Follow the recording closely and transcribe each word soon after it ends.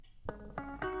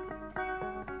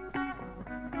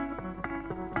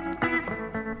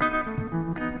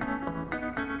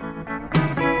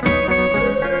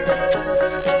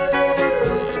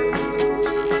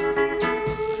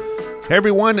Hey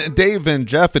everyone, Dave and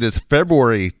Jeff. It is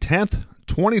February 10th,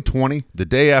 2020, the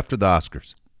day after the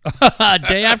Oscars.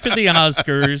 Day after the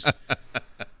Oscars.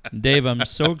 Dave, I'm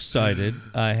so excited.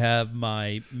 I have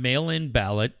my mail-in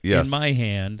ballot in my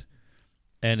hand,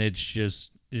 and it's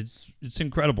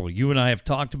incredible. You and I have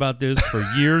talked about this for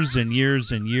years and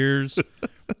years and years,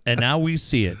 and now we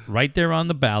see it right there on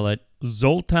the ballot.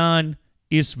 Zoltan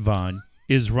Istvan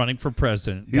is running for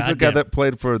president. He's the guy that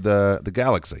played for the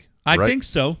Galaxy, I right? think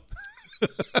so. Look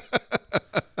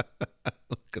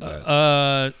at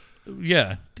that.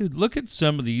 Yeah. Dude, look at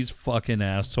some of these fucking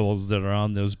assholes that are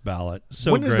on this ballot.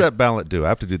 So when does that ballot due? I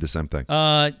have to do the same thing.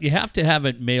 You have to have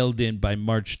it mailed in by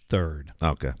March 3rd.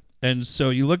 Okay. And so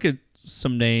you look at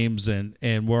some names, and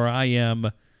where I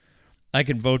am, I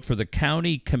can vote for the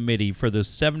county committee for the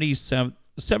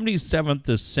 77th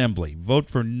Assembly. Vote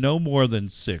for no more than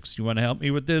 6. You want to help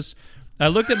me with this? I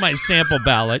looked at my sample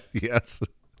ballot. Yes.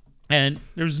 And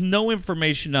there's no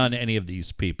information on any of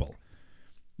these people.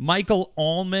 Michael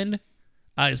Allman.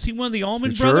 Is he one of the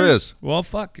Allman brothers? Sure is. Well,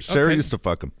 fuck. Cher used to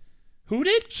fuck him. Who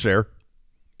did? Cher.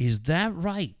 Is that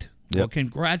right? Yep. Well,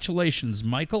 congratulations,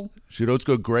 Michael. She'd always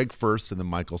go Greg first and then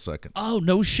Michael second. Oh,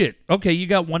 no shit. Okay, you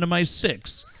got one of my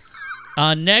 6.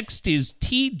 Next is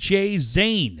T.J.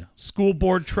 Zane, school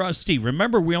board trustee.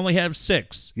 Remember, we only have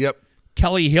 6. Yep.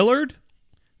 Kelly Hillard.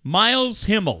 Miles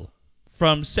Himmel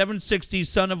from 760,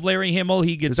 son of Larry Himmel.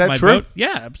 He gets my vote.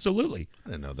 Yeah, absolutely. I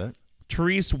didn't know that.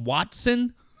 Therese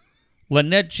Watson.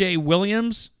 Lynette J.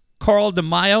 Williams. Carl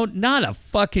DeMaio. Not a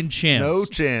fucking chance. No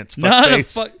chance. Not a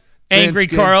Angry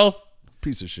Carl.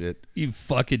 Piece of shit. You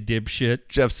fucking dipshit.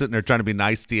 Jeff's sitting there trying to be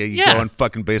nice to you. You Yeah. go and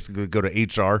fucking basically go to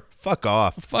HR. Fuck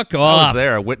off. Fuck I off. was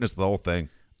there. I witnessed the whole thing.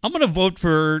 I'm going to vote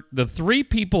for the 3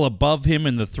 people above him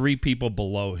and the 3 people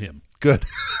below him. Good.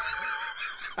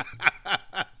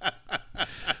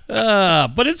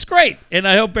 But it's great, and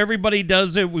I hope everybody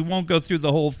does it. We won't go through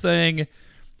the whole thing.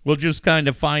 We'll just kind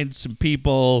of find some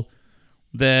people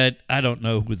that I don't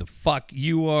know who the fuck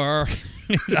you are.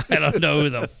 I don't know who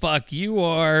the fuck you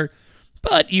are,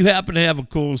 but you happen to have a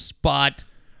cool spot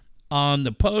on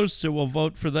the post, so we'll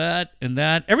vote for that and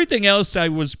that. Everything else I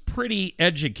was pretty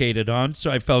educated on,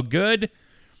 so I felt good.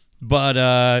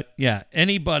 But, yeah,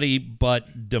 anybody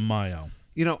but DeMaio.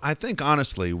 You know, I think,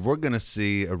 honestly, we're going to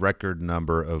see a record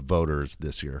number of voters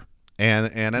this year.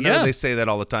 And I know they say that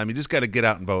all the time. You just got to get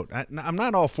out and vote. I'm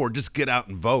not all for just get out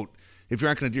and vote if you're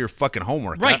not going to do your fucking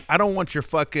homework. Right. I don't want your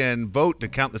fucking vote to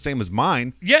count the same as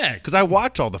mine. Yeah. Because I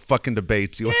watch all the fucking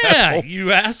debates, you Yeah, asshole.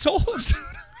 you assholes.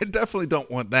 I definitely don't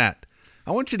want that.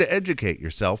 I want you to educate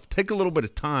yourself, take a little bit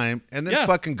of time, and then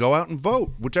fucking go out and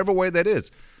vote, whichever way that is.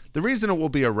 The reason it will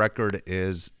be a record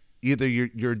is either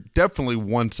you're definitely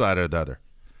one side or the other.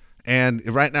 And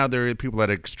right now there are people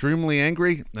that are extremely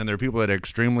angry and there are people that are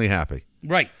extremely happy.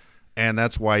 Right. And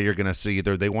that's why you're going to see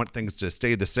either they want things to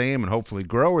stay the same and hopefully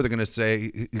grow, or they're going to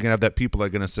say, you're going to have that people that are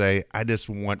going to say, I just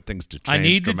want things to change I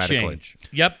need to dramatically. change.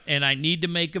 Yep, and I need to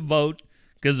make a vote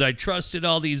because I trusted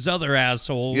all these other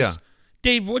assholes. Yeah.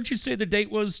 Dave, what'd you say the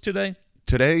date was today?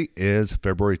 Today is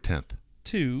February 10th.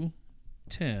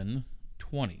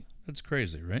 2/10/20. That's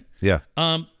crazy, right? Yeah.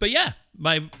 But yeah,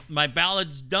 my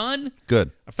ballot's done.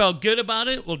 Good. I felt good about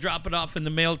it. We'll drop it off in the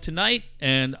mail tonight,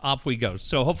 and off we go.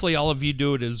 So hopefully all of you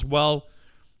do it as well.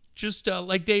 Just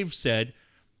like Dave said,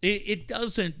 it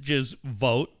doesn't just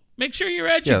vote. Make sure you're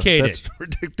educated. Yeah, that's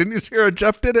ridiculous. Didn't you hear how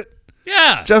Jeff did it?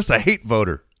 Yeah. Jeff's a hate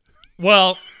voter.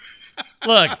 Well,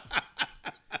 look,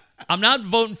 I'm not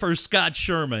voting for Scott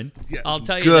Sherman. Yeah, I'll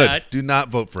tell you good. that. Do not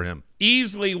vote for him.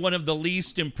 Easily one of the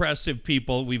least impressive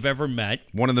people we've ever met.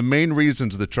 One of the main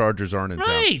reasons the Chargers aren't in town.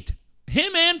 Right.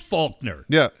 Him and Faulkner.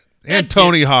 Yeah. And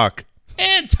Tony Hawk.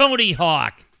 And Tony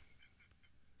Hawk.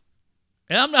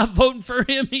 And I'm not voting for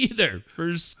him either. For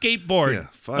his skateboard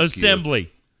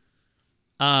assembly.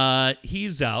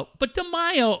 He's out. But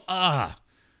DeMaio,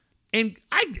 and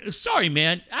sorry,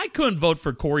 man, I couldn't vote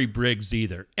for Corey Briggs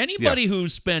either. Anybody who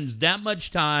spends that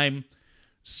much time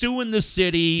suing the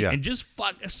city and just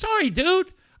sorry,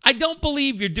 dude. I don't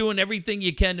believe you're doing everything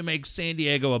you can to make San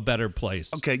Diego a better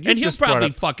place. Okay, and he'll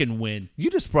probably fucking win. You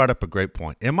just brought up a great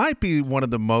point. It might be one of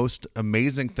the most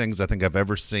amazing things I think I've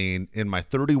ever seen in my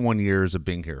 31 years of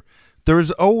being here.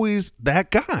 There's always that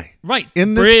guy. Right.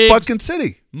 In this Briggs, fucking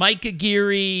city. Mike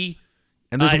Aguirre.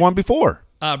 And there's one before.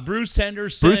 Bruce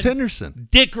Henderson.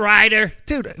 Dick Ryder.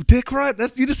 Dude, Dick Ryder.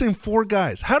 You just named 4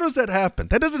 guys. How does that happen?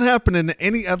 That doesn't happen in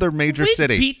any other major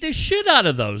city. Beat the shit out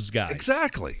of those guys.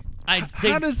 Exactly.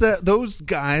 How does those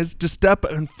guys just step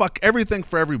and fuck everything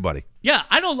for everybody? Yeah,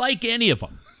 I don't like any of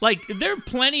them. Like, there are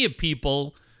plenty of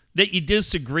people that you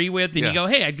disagree with, and Yeah. you go,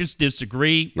 hey, I just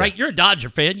disagree. Right? You're a Dodger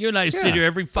fan. You and I sit here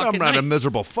every fucking I'm not night. a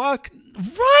miserable fuck.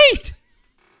 Right.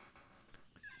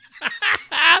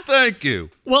 Thank you.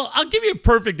 Well, I'll give you a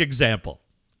perfect example.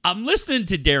 I'm listening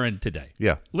to Darren today.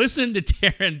 Yeah. Listening to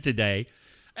Darren today,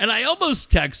 and I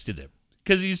almost texted him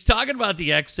because he's talking about the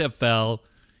XFL,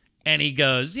 and he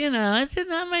goes, it's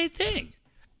not my thing.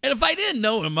 And if I didn't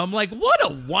know him, I'm like, what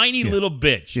a whiny little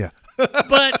bitch. Yeah.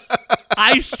 But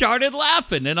I started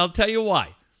laughing, and I'll tell you why.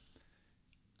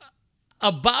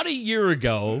 About a year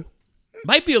ago,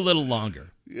 might be a little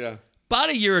longer. Yeah. About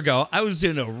a year ago, I was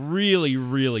in a really,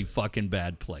 really fucking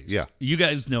bad place. Yeah. You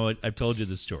guys know it. I've told you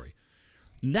the story.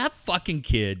 And that fucking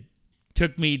kid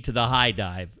took me to the high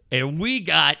dive, and we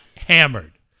got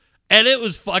hammered. And it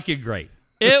was fucking great.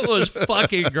 It was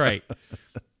fucking great.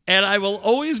 And I will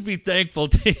always be thankful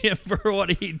to him for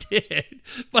what he did.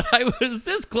 But I was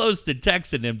this close to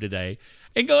texting him today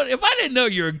and going, if I didn't know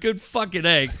you're a good fucking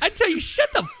egg, I'd tell you, shut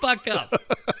the fuck up.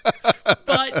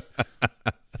 But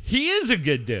he is a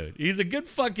good dude. He's a good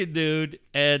fucking dude.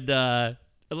 And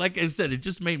like I said, it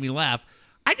just made me laugh.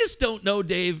 I just don't know,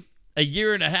 Dave, a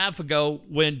year and a half ago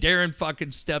when Darren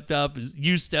fucking stepped up,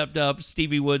 you stepped up,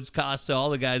 Stevie Woods, Costa, all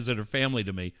the guys that are family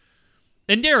to me.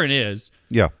 And Darren is.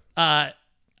 Yeah.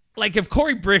 Like if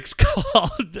Corey Bricks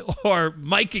called or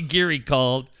Mike Aguirre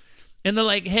called and they're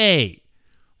like, hey,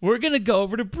 we're going to go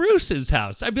over to Bruce's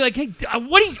house. I'd be like, hey,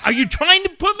 are you trying to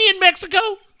put me in Mexico?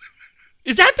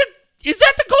 Is that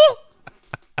the goal?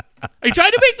 Are you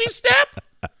trying to make me snap?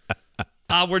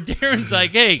 Where Darren's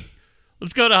like, hey,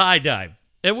 let's go to high dive.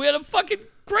 And we had a fucking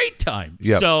great time.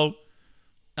 Yep. So,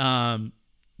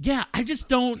 yeah, I just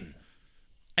don't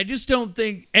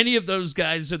think any of those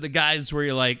guys are the guys where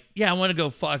you're like, yeah, I want to go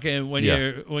fucking when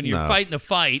you're fighting a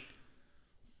fight.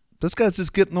 Those guys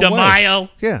just get in the way. DeMaio.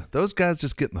 Yeah, those guys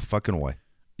just get in the fucking way.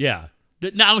 Yeah.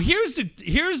 Now here's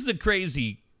the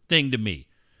crazy thing to me.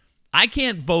 I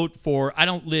can't vote for. I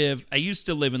used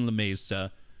to live in La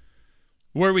Mesa,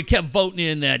 where we kept voting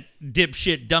in that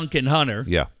dipshit Duncan Hunter.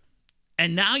 Yeah.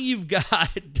 And now you've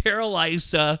got Daryl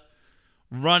Issa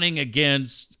running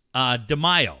against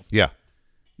DeMaio. Yeah.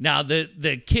 Now,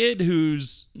 the kid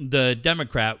who's the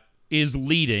Democrat is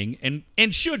leading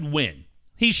and should win.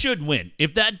 He should win.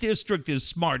 If that district is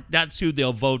smart, that's who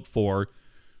they'll vote for.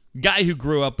 Guy who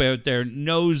grew up out there,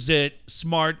 knows it,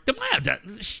 smart. Dude,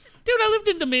 I lived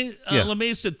in La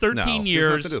Mesa 13 years.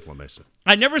 Nothing to do with La Mesa.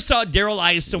 I never saw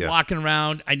Daryl Issa walking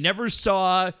around. I never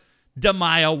saw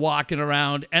DeMaio walking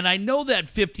around. And I know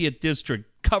that 50th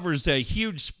district covers a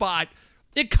huge spot.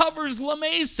 It covers La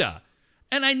Mesa.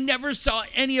 And I never saw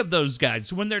any of those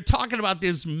guys when they're talking about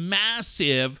this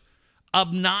massive,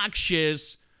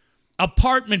 obnoxious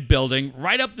apartment building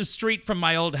right up the street from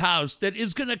my old house that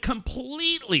is going to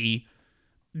completely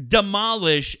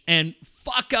demolish and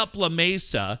fuck up La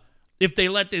Mesa if they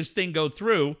let this thing go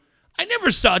through. I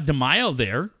never saw DeMaio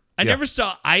there. I never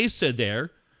saw Issa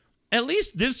there. At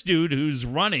least this dude who's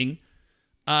running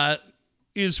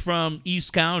is from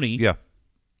East County. Yeah.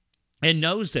 And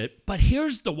knows it. But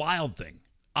here's the wild thing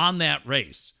on that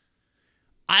race.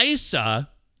 Issa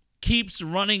keeps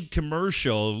running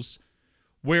commercials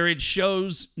where it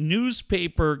shows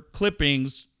newspaper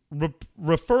clippings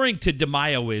referring to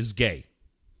DeMaio as gay.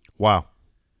 Wow.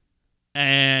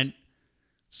 And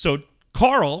so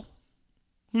Carl,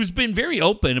 who's been very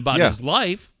open about his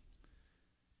life,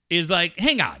 is like,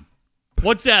 hang on.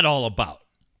 What's that all about?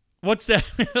 What's that?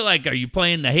 Like, are you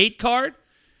playing the hate card?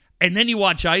 And then you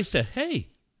watch Issa. Hey,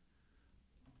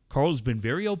 Carl's been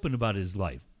very open about his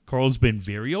life. Carl's been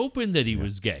very open that he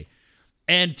was gay.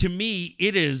 And to me,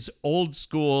 it is old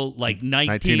school, like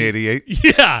 1988?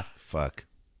 Yeah. Fuck.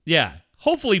 Yeah.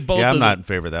 Hopefully both Yeah, I'm of not them. in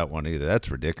favor of that one either. That's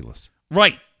ridiculous.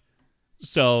 Right.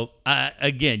 So,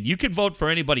 again, you can vote for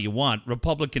anybody you want,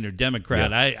 Republican or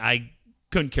Democrat. Yeah. I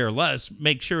couldn't care less.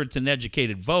 Make sure it's an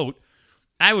educated vote.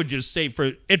 I would just say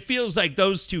it feels like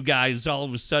those two guys all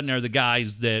of a sudden are the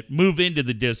guys that move into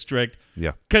the district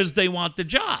because they want the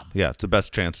job. Yeah, it's the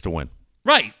best chance to win.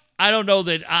 Right. I don't know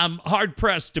that I'm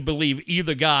hard-pressed to believe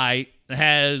either guy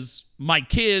has my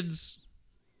kids'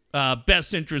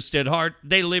 best interest at heart.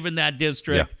 They live in that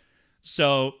district. Yeah.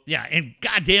 So, yeah, and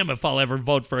goddamn if I'll ever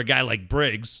vote for a guy like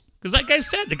Briggs. Because like I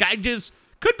said, the guy just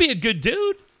could be a good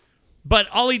dude, but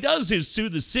all he does is sue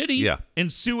the city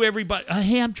and sue everybody.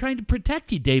 Hey, I'm trying to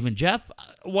protect you, Dave and Jeff.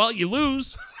 Well, you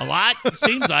lose a lot, it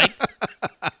seems like.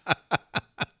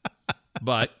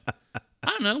 But, I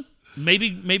don't know.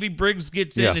 Maybe Briggs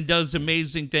gets in and does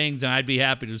amazing things, and I'd be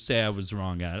happy to say I was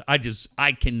wrong at it.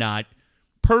 I cannot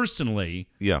personally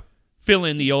fill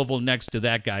in the oval next to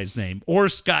that guy's name or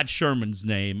Scott Sherman's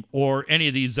name or any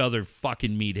of these other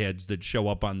fucking meatheads that show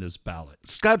up on this ballot.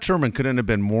 Scott Sherman couldn't have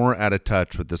been more out of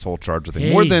touch with this whole Charger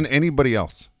thing, more than anybody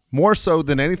else. More so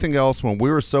than anything else when we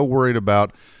were so worried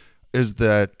about are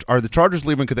the Chargers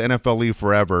leaving? Could the NFL leave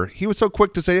forever? He was so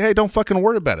quick to say, hey, don't fucking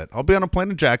worry about it. I'll be on a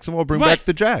plane in Jacksonville. We'll bring back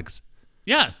the Jags.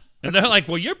 Yeah. And they're like,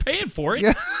 well, you're paying for it.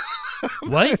 Yeah.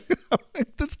 What?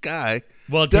 This guy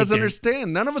doesn't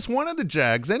understand. None of us wanted the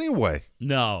Jags anyway.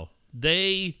 No.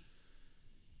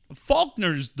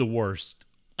 Faulkner's the worst.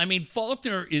 I mean,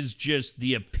 Faulkner is just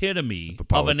the epitome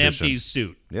of an empty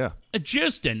suit. Yeah.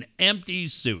 Just an empty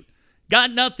suit.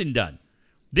 Got nothing done.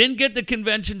 Didn't get the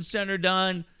convention center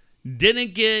done.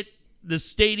 Didn't get the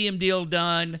stadium deal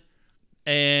done.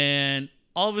 And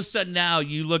all of a sudden now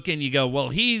you look and you go, well,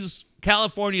 he's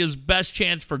California's best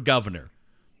chance for governor.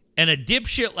 And a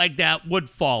dipshit like that would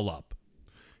fall up.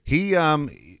 He,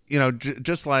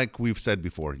 just like we've said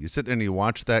before, you sit there and you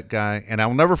watch that guy, and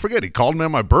I'll never forget, he called me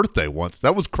on my birthday once.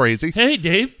 That was crazy. Hey,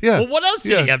 Dave. Yeah. Well, what else do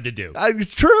you have to do? It's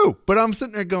true. But I'm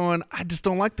sitting there going, I just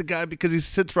don't like the guy because he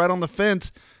sits right on the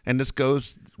fence and just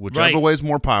goes whichever way is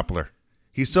more popular.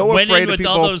 He's so afraid of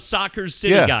people. All those Soccer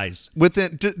City guys.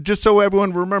 Just so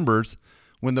everyone remembers,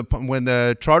 when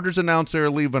the Chargers announced they were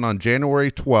leaving on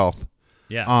January 12th,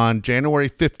 on January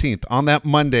 15th, on that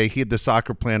Monday, he had the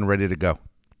soccer plan ready to go.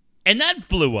 And that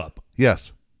blew up.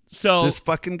 Yes. So this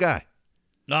fucking guy.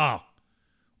 Oh,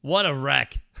 what a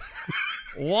wreck.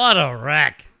 What a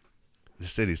wreck. The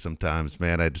city sometimes,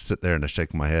 man, I just sit there and I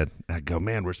shake my head. I go,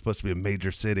 man, we're supposed to be a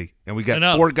major city. And we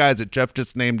got 4 guys that Jeff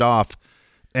just named off.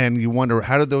 And you wonder,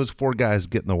 how did those 4 guys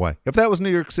get in the way? If that was New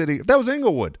York City, if that was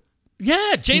Inglewood.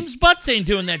 Yeah, James Butts ain't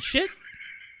doing that shit.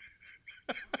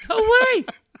 No way.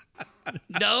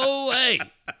 No way.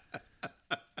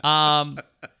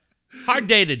 Hard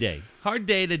day today. Hard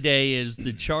day today is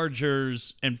the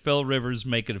Chargers and Phil Rivers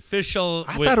make it official.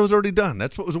 I thought it was already done.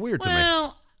 That's what was weird to me.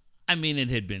 Well, I mean, it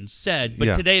had been said,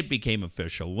 but today it became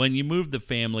official. When you move the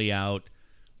family out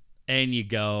and you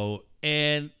go,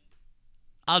 and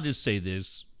I'll just say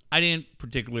this. I didn't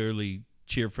particularly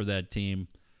cheer for that team,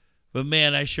 but,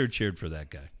 man, I sure cheered for that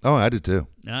guy. Oh, I did too.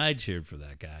 I cheered for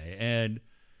that guy. And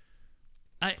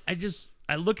I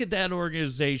look at that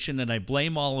organization, and I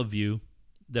blame all of you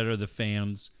that are the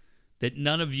fans, that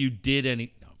none of you did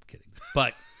any. No, I'm kidding.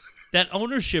 But that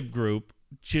ownership group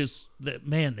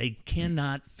they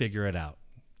cannot figure it out.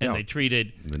 And they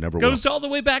treated. They never goes all the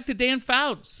way back to Dan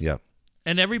Fouts. Yeah.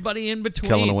 And everybody in between.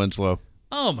 Kellen Winslow.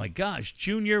 Oh, my gosh.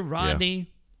 Junior,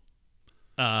 Rodney.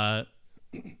 Yeah.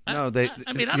 I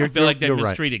don't feel like they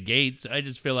mistreated Gates. I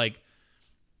just feel like,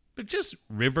 but just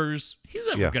Rivers, he's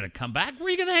never going to come back. Where are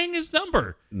you going to hang his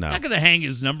number? No. Not going to hang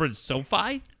his number at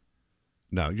SoFi.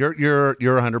 No, you're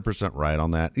 100% right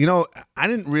on that. You know, I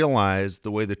didn't realize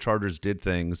the way the Chargers did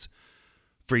things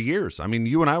for years. I mean,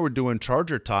 you and I were doing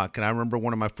Charger talk, and I remember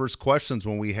one of my first questions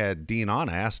when we had Dean on,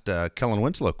 I asked Kellen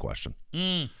Winslow a question.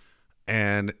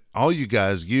 And all you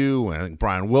guys, you and I think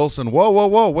Brian Wilson, whoa,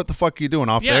 what the fuck are you doing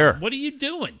off there? What are you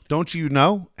doing? Don't you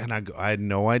know? And I had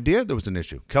no idea there was an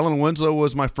issue. Kellen Winslow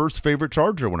was my first favorite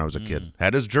Charger when I was a kid.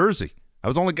 Had his jersey. I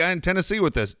was the only guy in Tennessee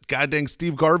with this goddamn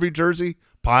Steve Garvey jersey,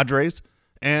 Padres,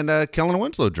 and Kellen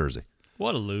Winslow jersey.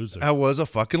 What a loser. I was a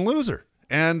fucking loser.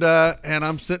 And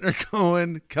I'm sitting there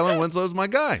going, Kellen Winslow's my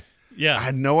guy. Yeah. I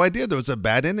had no idea there was a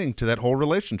bad ending to that whole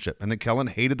relationship, and that Kellen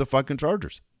hated the fucking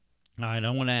Chargers. All right, I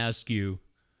want to ask you,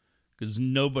 because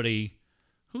who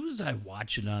was I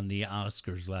watching on the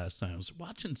Oscars last night? I was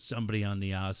watching somebody on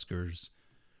the Oscars,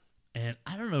 and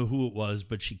I don't know who it was,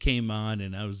 but she came on,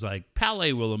 and I was like,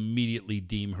 Palais will immediately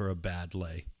deem her a bad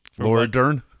lay. Laura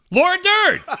Dern? Laura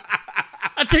Dern!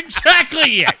 That's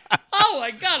exactly it. Oh,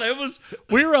 my God.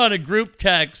 We were on a group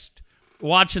text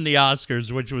watching the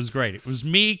Oscars, which was great. It was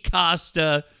me,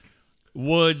 Costa,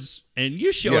 Woods, and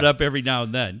you showed up every now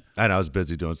and then. And I was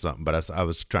busy doing something, but I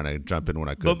was trying to jump in when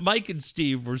I could. But Mike and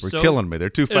Steve were killing me. They're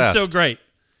too fast. It was so great.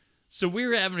 So we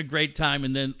were having a great time,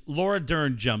 and then Laura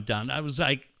Dern jumped on. I was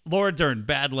like, Laura Dern,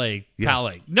 bad leg,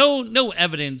 Palais. No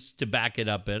evidence to back it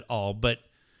up at all, but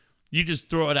you just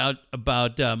throw it out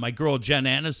about my girl Jen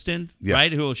Aniston,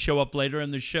 right, who will show up later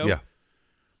in the show. Yeah.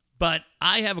 But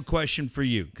I have a question for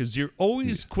you, because you're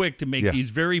always quick to make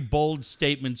these very bold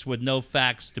statements with no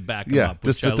facts to back them up.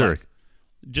 Just a theory. Like.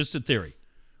 Just a theory.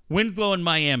 Winslow in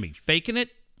Miami, faking it?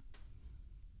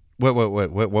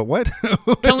 What?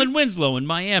 Kellen Winslow in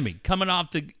Miami, coming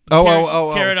off the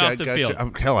carried off the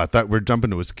field. Hell, I thought we were jumping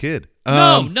to his kid.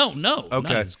 No. Okay.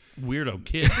 Not his weirdo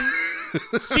kid.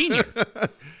 Senior.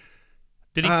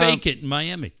 Did he fake it in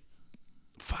Miami?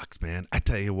 fuck, man. I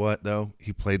tell you what, though,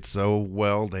 he played so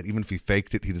well that even if he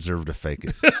faked it, he deserved to fake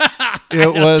it.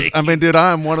 I mean, dude,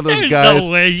 I'm one of those guys.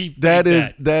 No way he that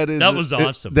was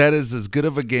awesome. That is as good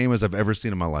of a game as I've ever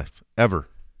seen in my life, ever.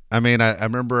 I mean, I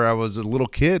remember I was a little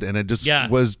kid, and it just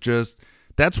was just.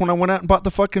 That's when I went out and bought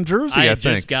the fucking jersey. I had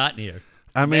think. Just gotten here.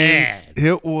 I mean,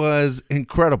 it was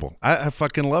incredible. I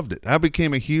fucking loved it. I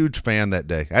became a huge fan that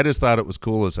day. I just thought it was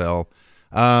cool as hell.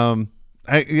 I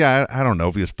don't know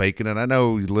if he was faking it. I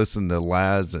know he listened to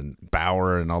Laz and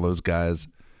Bauer and all those guys.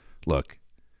 Look,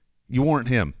 you weren't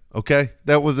him, okay?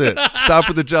 That was it. Stop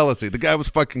with the jealousy. The guy was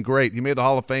fucking great. He made the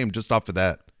Hall of Fame just off of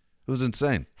that. It was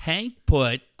insane. Hank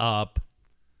put up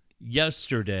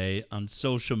yesterday on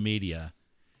social media.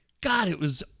 God, it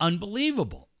was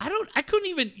unbelievable. I couldn't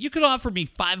even, you could offer me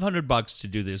 $500 to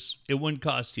do this. It wouldn't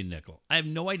cost you a nickel. I have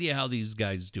no idea how these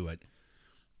guys do it.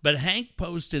 But Hank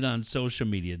posted on social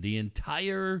media the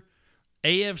entire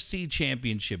AFC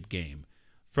Championship game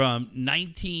from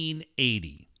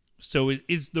 1980. So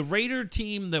it's the Raider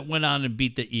team that went on and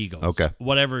beat the Eagles. Okay.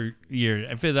 Whatever year.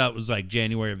 I feel that was like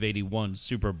January of 81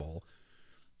 Super Bowl.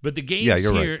 But the games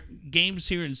games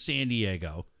here in San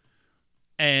Diego.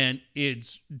 And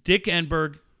it's Dick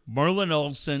Enberg, Merlin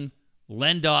Olsen,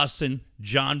 Len Dawson,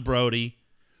 John Brody.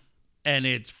 And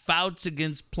it's Fouts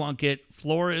against Plunkett,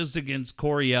 Flores against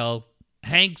Coryell.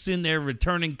 Hank's in there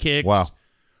returning kicks. Wow.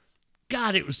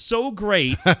 God, it was so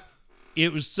great.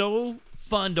 It was so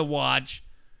fun to watch.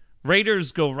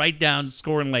 Raiders go right down,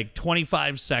 score in like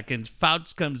 25 seconds.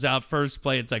 Fouts comes out first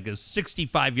play. It's like a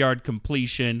 65-yard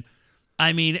completion.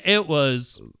 I mean, it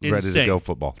was insane. Ready to go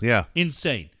football. Yeah.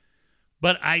 Insane.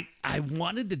 But I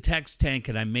wanted to text Tank,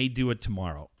 and I may do it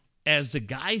tomorrow. As a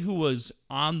guy who was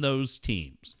on those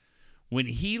teams, when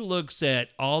he looks at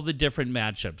all the different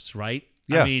matchups, right?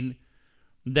 Yeah. I mean,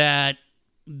 that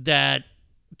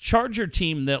Charger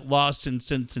team that lost in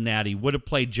Cincinnati would have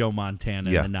played Joe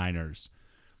Montana and the Niners.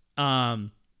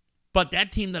 But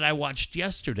that team that I watched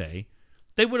yesterday,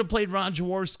 they would have played Ron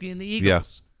Jaworski and the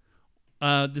Eagles.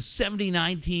 Yeah. The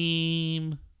 79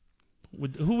 team...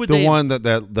 Who would the one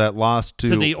that lost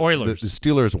to the Oilers? The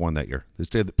Steelers won that year.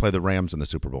 They played the Rams in the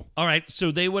Super Bowl. All right,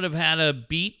 so they would have had to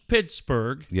beat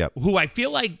Pittsburgh. Yep. Who I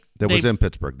feel like was in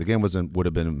Pittsburgh. The game would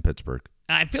have been in Pittsburgh.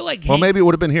 I feel like maybe it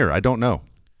would have been here. I don't know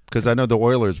because I know the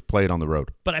Oilers played on the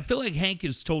road. But I feel like Hank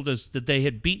has told us that they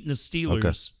had beaten the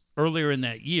Steelers earlier in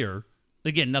that year.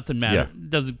 Again, nothing matters. Yeah.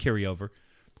 Doesn't carry over.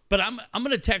 But I'm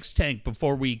going to text Tank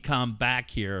before we come back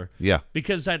here. Yeah.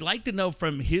 Because I'd like to know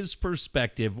from his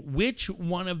perspective which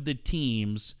one of the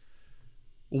teams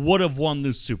would have won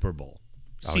the Super Bowl.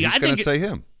 See, he's going to say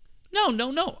him.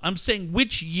 No. I'm saying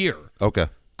which year. Okay.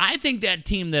 I think that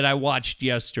team that I watched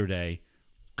yesterday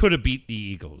could have beat the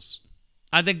Eagles.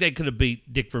 I think they could have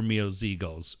beat Dick Vermeil's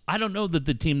Eagles. I don't know that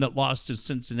the team that lost to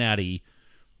Cincinnati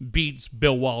beats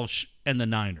Bill Walsh and the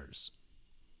Niners.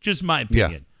 Just my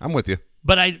opinion. Yeah, I'm with you.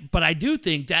 But I do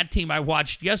think that team I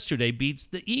watched yesterday beats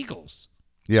the Eagles.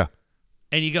 Yeah.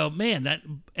 And you go,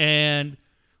 man, and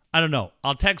I don't know.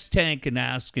 I'll text Tank and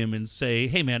ask him and say,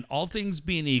 hey, man, all things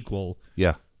being equal,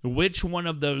 which one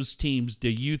of those teams do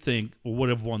you think would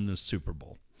have won the Super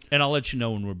Bowl? And I'll let you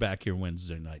know when we're back here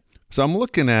Wednesday night. So I'm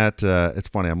looking at, it's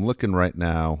funny, I'm looking right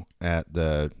now at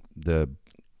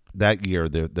that year,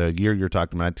 the year you're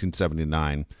talking about,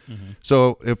 1979. Mm-hmm.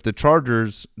 So if the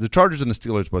Chargers and the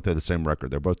Steelers both had the same record,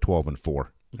 they're both 12-4. Okay.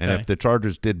 And if the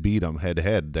Chargers did beat them head to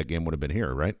head, that game would have been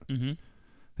here, right? Mm-hmm.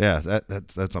 Yeah,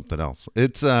 that's something else.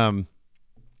 It's the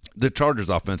Chargers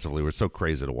offensively were so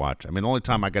crazy to watch. I mean, the only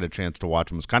time I got a chance to watch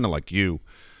them was kind of like you,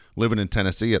 living in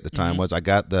Tennessee at the time. Was I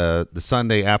got the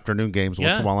Sunday afternoon games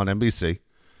once in a while on NBC.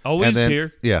 Always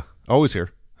here. Yeah, always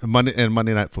here.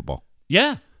 Monday Night Football.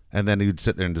 Yeah. And then you'd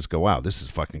sit there and just go, wow, this is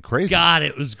fucking crazy. God,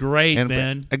 it was great,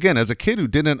 man. Again, as a kid who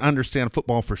didn't understand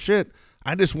football for shit,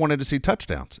 I just wanted to see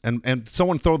touchdowns and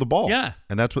someone throw the ball. Yeah.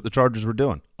 And that's what the Chargers were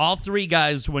doing. All three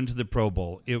guys went to the Pro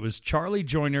Bowl. It was Charlie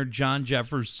Joyner, John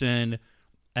Jefferson,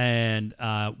 and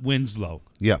Winslow.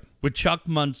 Yeah. With Chuck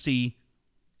Muncie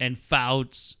and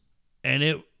Fouts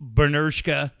and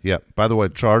Bernershka. Yeah. By the way,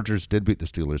 Chargers did beat the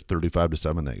Steelers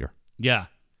 35-7 that year. Yeah.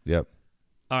 Yep.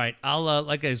 All right, I'll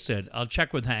like I said, I'll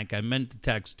check with Hank. I meant to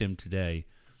text him today,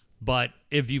 but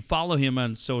if you follow him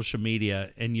on social media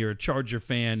and you're a Charger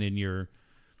fan and you're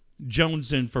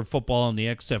jonesing for football and the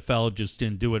XFL just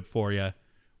didn't do it for you,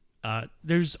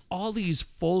 there's all these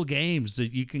full games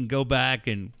that you can go back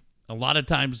and a lot of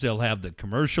times they'll have the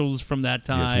commercials from that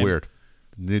time. Yeah, it's weird.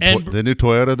 The new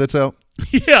Toyota that's out.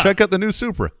 Yeah, check out the new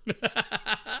Supra.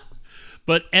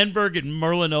 But Enberg and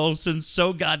Merlin Olsen,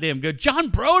 so goddamn good. John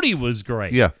Brody was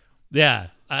great. Yeah. Yeah.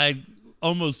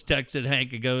 almost texted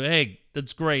Hank and go, "Hey,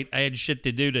 that's great. I had shit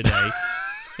to do today."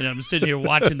 And I'm sitting here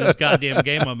watching this goddamn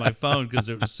game on my phone because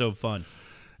it was so fun.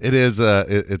 It is.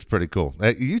 It's pretty cool.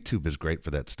 YouTube is great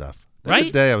for that stuff. The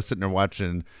other day I was sitting there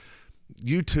watching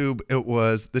YouTube. It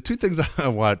was the two things I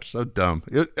watched. So dumb.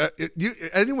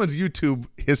 Anyone's YouTube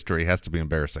history has to be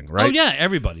embarrassing, right? Oh yeah,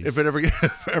 everybody's. If it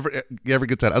ever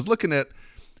gets out, I was looking at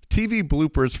TV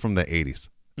bloopers from the 80s,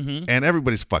 and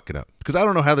everybody's fucking up because I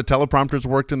don't know how the teleprompters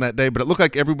worked in that day, but it looked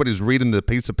like everybody's reading the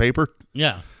piece of paper.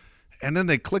 Yeah. And then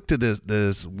they click to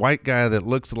this white guy that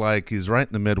looks like he's right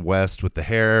in the Midwest with the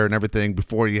hair and everything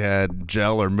before you had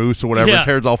gel or mousse or whatever. Yeah. His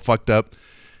hair's all fucked up.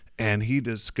 And he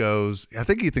just goes, I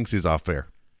think he thinks he's off air.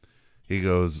 He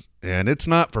goes, and it's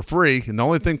not for free. And the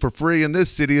only thing for free in this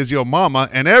city is your mama.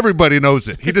 And everybody knows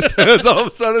it. He just says all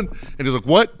of a sudden, and he's like,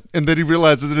 what? And then he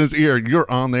realizes in his ear, you're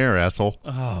on there, asshole.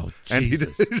 Oh, Jesus. And he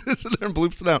just sits there and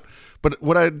bloops it out. But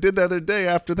what I did the other day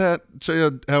after that, show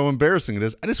you how embarrassing it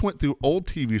is, I just went through old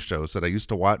TV shows that I used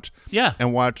to watch. Yeah.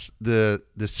 And watched the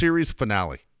series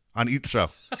finale on each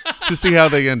show to see how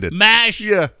they ended. MASH.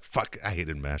 Yeah. Fuck, I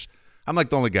hated MASH. I'm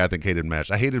like the only guy I think hated MASH.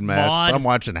 I hated MASH, but I'm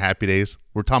watching Happy Days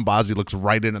where Tom Bozzi looks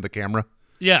right into the camera.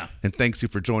 Yeah. And thanks you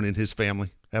for joining his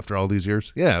family after all these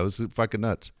years. Yeah, it was fucking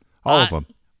nuts. All of them.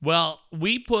 Well,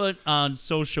 we put on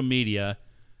social media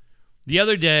the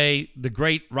other day, the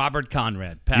great Robert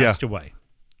Conrad passed away.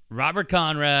 Robert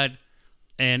Conrad,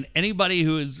 and anybody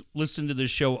who has listened to the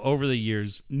show over the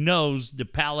years knows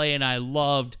that Palais and I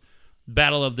loved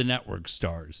Battle of the Network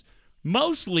Stars.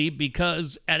 Mostly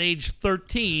because at age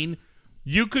 13,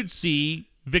 you could see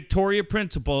Victoria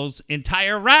Principal's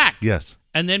entire rack. Yes.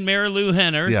 And then Mary Lou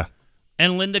Henner. Yeah.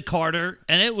 And Linda Carter.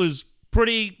 And it was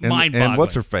pretty mind-boggling. And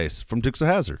what's her face from Dukes of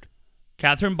Hazzard?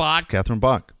 Catherine Bach.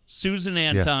 Susan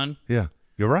Anton. Yeah.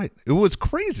 You're right. It was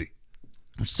crazy.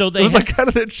 So it was like, how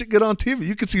did that shit get on TV?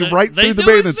 You could see right through the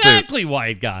bathing suit. Exactly why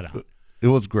it got on. It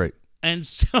was great. And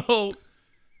so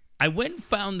I went and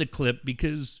found the clip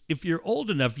because if you're old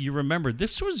enough, you remember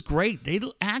this was great. They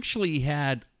actually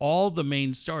had all the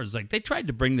main stars. Like they tried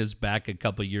to bring this back a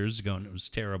couple years ago, and it was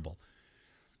terrible.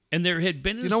 And there had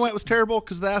been, you know why it was terrible?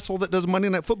 Because the asshole that does Monday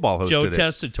Night Football hosted Joe it.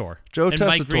 Tessitore, and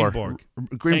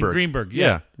Mike Greenberg,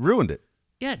 yeah, ruined it.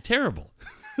 Yeah, terrible.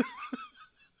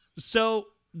 So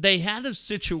they had a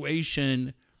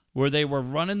situation where they were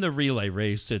running the relay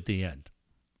race at the end,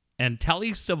 and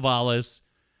Telly Savalas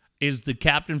is the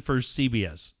captain for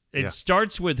CBS. It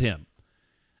starts with him,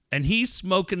 and he's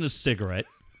smoking a cigarette.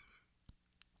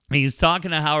 He's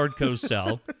talking to Howard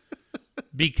Cosell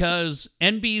because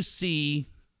NBC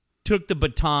took the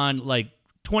baton like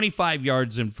 25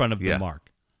 yards in front of the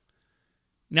mark.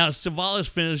 Now, Savalas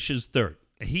finishes third.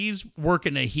 He's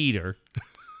working a heater,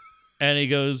 and he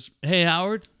goes, hey,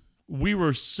 Howard, we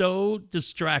were so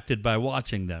distracted by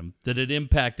watching them that it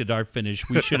impacted our finish.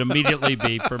 We should immediately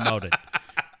be promoted.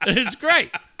 It's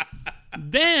great.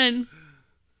 Then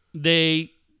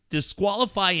they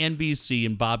disqualify NBC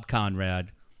and Bob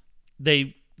Conrad.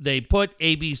 They put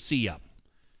ABC up.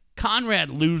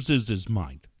 Conrad loses his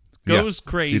mind, goes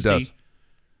crazy, he does.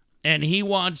 And he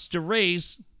wants to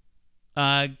race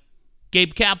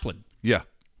Gabe Kaplan. Yeah.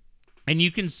 And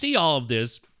you can see all of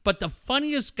this, but the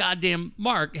funniest goddamn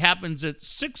mark happens at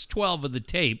 6:12 of the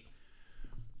tape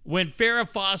when Farrah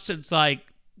Fawcett's like,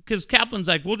 because Kaplan's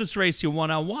like, we'll just race you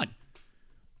one-on-one.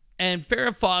 And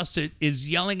Farrah Fawcett is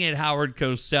yelling at Howard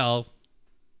Cosell,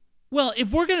 well,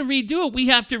 if we're going to redo it, we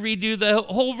have to redo the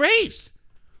whole race.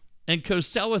 And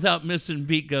Cosell, without missing a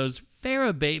beat, goes,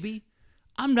 Farrah, baby,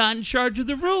 I'm not in charge of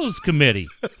the rules committee.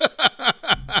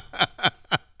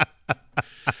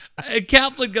 And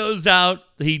Kaplan goes out,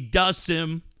 he dusts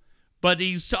him, but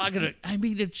he's talking to, I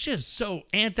mean, it's just so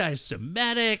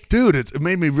anti-Semitic. Dude, it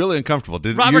made me really uncomfortable.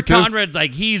 Robert Conrad's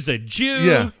like, he's a Jew.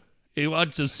 Yeah. He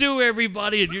wants to sue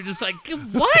everybody, and you're just like,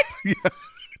 what? Yeah.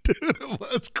 Dude, it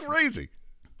was crazy.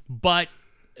 But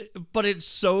it's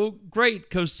so great.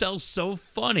 Cosell's so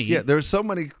funny. Yeah, there's so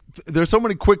many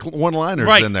quick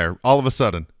one-liners in there all of a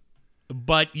sudden.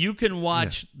 But you can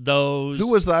watch those.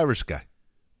 Who was the Irish guy?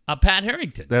 Pat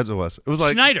Harrington. That's what it was. It was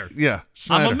like Schneider. Yeah,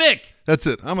 Schneider. I'm a Mick. That's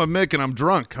it. I'm a Mick and I'm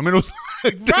drunk. I mean, it was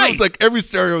like, it was like every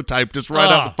stereotype just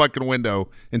right out the fucking window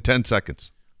in 10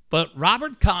 seconds. But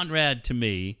Robert Conrad, to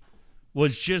me,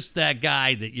 was just that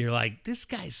guy that you're like, this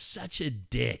guy's such a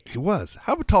dick. He was.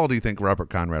 How tall do you think Robert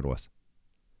Conrad was?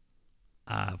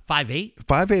 5'8".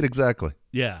 5'8", exactly.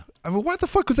 Yeah. I mean, why the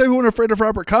fuck was everyone afraid of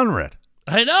Robert Conrad?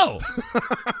 I know.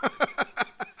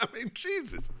 I mean,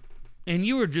 Jesus. And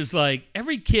you were just like,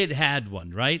 every kid had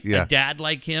one, right? Yeah. A dad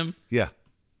like him. Yeah.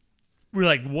 We're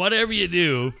like, whatever you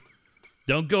do,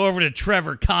 Don't go over to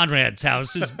Trevor Conrad's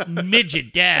house. His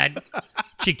midget dad.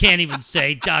 She can't even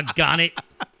say, doggone it.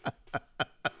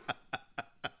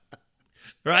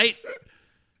 Right?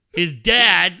 His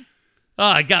dad.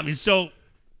 Oh, it got me so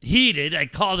heated. I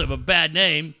called him a bad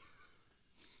name.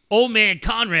 Old man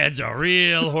Conrad's a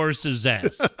real horse's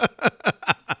ass.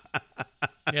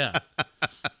 Yeah.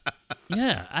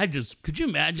 Yeah, could you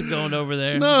imagine going over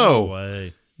there? No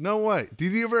way. No way.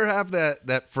 Did you ever have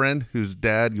that friend whose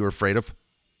dad you were afraid of?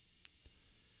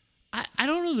 I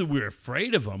don't know that we were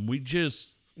afraid of him. We just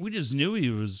knew he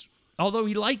was, although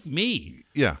he liked me.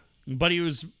 Yeah. But he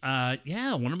was,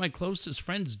 one of my closest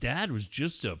friends' dad was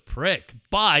just a prick.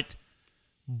 But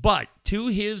to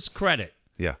his credit,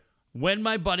 yeah, when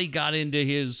my buddy got into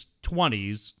his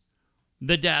 20s,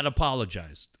 the dad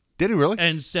apologized. Did he really?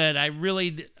 And said, I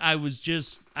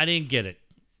didn't get it.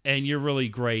 And you're really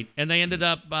great. And they ended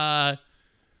up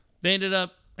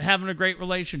having a great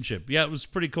relationship. Yeah, it was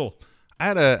pretty cool.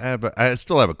 I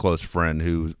still have a close friend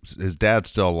who his dad's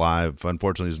still alive.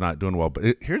 Unfortunately, he's not doing well.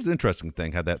 But here's the interesting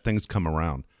thing: how that thing's come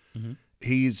around. Mm-hmm.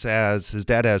 His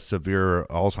dad has severe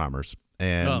Alzheimer's,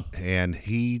 and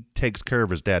he takes care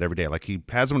of his dad every day. Like he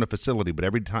has him in a facility, but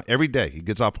every day he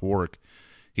gets off work.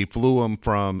 He flew him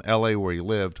from L.A. where he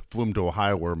lived, flew him to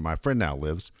Ohio where my friend now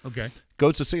lives. Okay,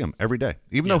 goes to see him every day,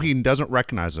 even though he doesn't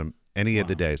recognize him any of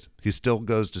the days. He still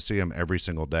goes to see him every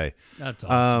single day. That's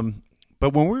awesome.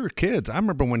 But when we were kids, I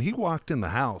remember when he walked in the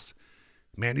house,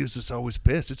 man, he was just always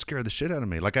pissed. It scared the shit out of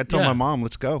me. Like I told my mom,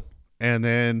 let's go. And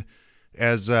then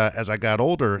as I got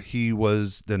older,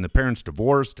 then the parents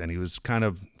divorced, and he was kind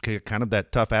of that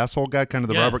tough asshole guy, kind of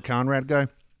the Robert Conrad guy.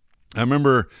 I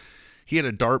remember he had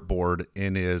a dartboard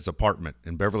in his apartment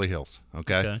in Beverly Hills.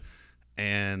 Okay.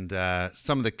 And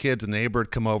some of the kids in the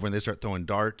neighborhood come over and they start throwing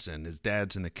darts, and his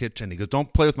dad's in the kitchen. He goes,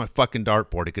 don't play with my fucking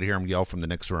dartboard. He could hear him yell from the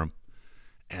next room.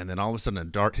 And then all of a sudden a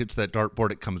dart hits that dartboard.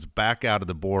 It comes back out of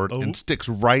the board and sticks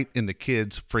right in the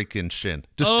kid's freaking shin.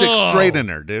 Just sticks straight in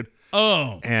there, dude.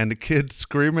 Oh. And the kid's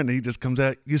screaming, and he just comes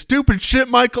out, you stupid shit,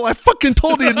 Michael. I fucking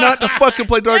told you not to fucking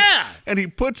play darts. Yeah. And he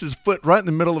puts his foot right in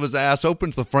the middle of his ass,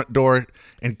 opens the front door,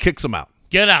 and kicks him out.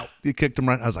 Get out. He kicked him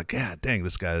right. I was like, God dang,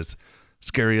 this guy's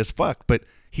scary as fuck. But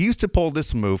he used to pull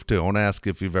this move, too. I want to ask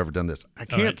if you've ever done this. I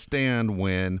can't stand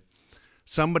when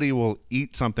somebody will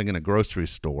eat something in a grocery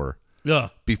store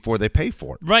before they pay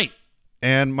for it. Right.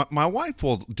 And my wife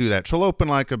will do that. She'll open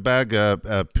like a bag or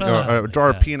a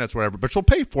jar of peanuts, whatever, but she'll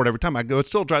pay for it every time. I go, it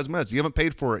still drives me nuts. You haven't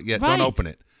paid for it yet. Right. Don't open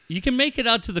it. You can make it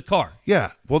out to the car.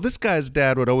 Yeah. Well, this guy's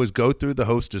dad would always go through the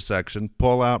hostess section,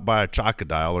 pull out, buy a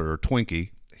Chocodile or a Twinkie.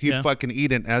 He'd fucking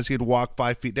eat it. And as he'd walk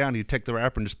 5 feet down, he'd take the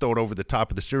wrapper and just throw it over the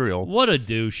top of the cereal. What a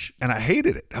douche. And I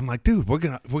hated it. I'm like, dude, we're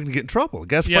gonna get in trouble. The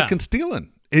guy's fucking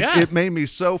stealing. It made me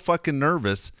so fucking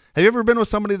nervous. Have you ever been with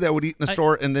somebody that would eat in a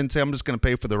store and then say, I'm just going to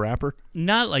pay for the wrapper?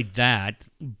 Not like that,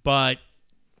 but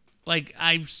like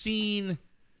I've seen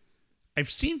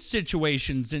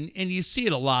situations, and you see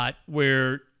it a lot,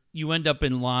 where you end up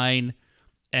in line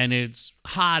and it's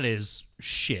hot as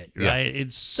shit, right?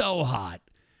 It's so hot.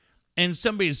 And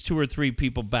somebody's 2 or 3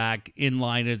 people back in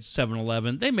line at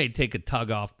 7-Eleven. They may take a tug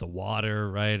off the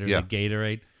water, right, or the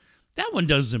Gatorade. That one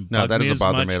doesn't bug me as much. No, that doesn't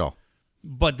bother me at all.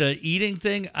 But the eating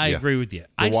thing, I agree with you.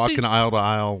 They're walking aisle to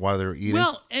aisle while they're eating.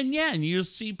 Well, and you'll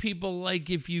see people, like,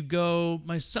 if you go,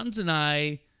 my sons and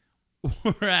I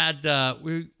were at, I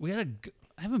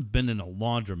haven't been in a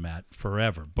laundromat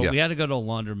forever, but we had to go to a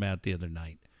laundromat the other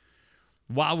night.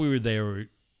 While we were there, we were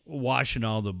washing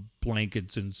all the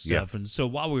blankets and stuff. And so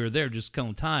while we were there, just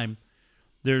killing time,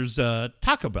 there's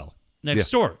Taco Bell next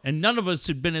door. And none of us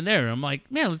had been in there. And I'm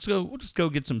like, man, we'll just go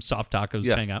get some soft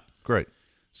tacos, hang out. Great.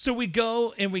 So we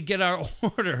go and we get our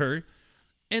order,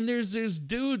 and there's this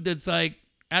dude that's like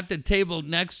at the table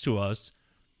next to us,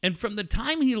 and from the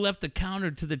time he left the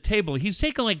counter to the table, he's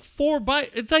taken like 4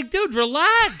 bites. It's like, dude,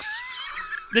 relax.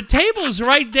 The table's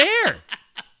right there.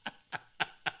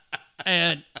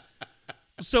 And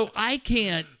so I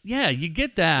can't, you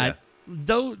get that.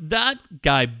 Though that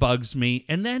guy bugs me,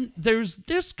 and then there's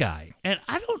this guy, and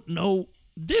I don't know,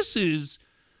 this is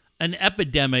an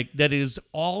epidemic that is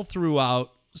all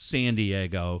throughout San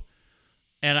Diego,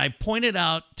 and I point it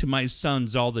out to my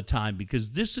sons all the time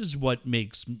because this is what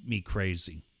makes me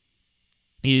crazy,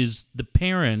 is the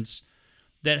parents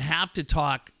that have to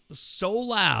talk so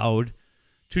loud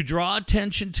to draw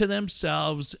attention to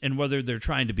themselves, and whether they're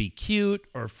trying to be cute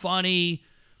or funny.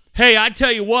 Hey, I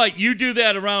tell you what, you do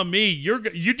that around me,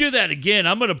 you do that again,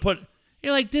 I'm going to put...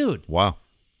 You're like, dude. Wow.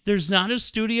 There's not a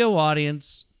studio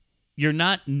audience.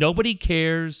 Nobody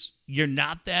cares. You're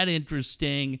not that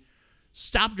interesting.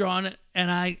 Stop drawing it. And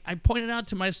I point it out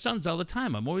to my sons all the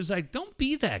time. I'm always like, don't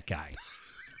be that guy.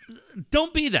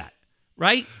 don't be that,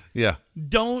 right? Yeah.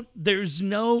 Nobody's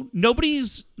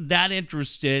that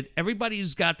interested.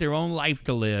 Everybody's got their own life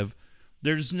to live.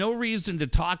 There's no reason to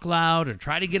talk loud or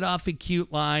try to get off a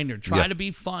cute line or try to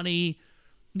be funny.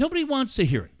 Nobody wants to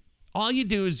hear it. All you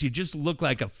do is you just look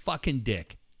like a fucking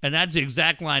dick. And that's the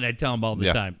exact line I tell them all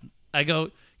the time. I go,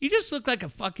 you just look like a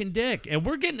fucking dick. And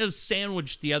we're getting a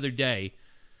sandwich the other day,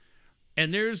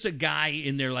 and there's a guy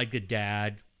in there like a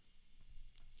dad,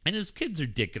 and his kids are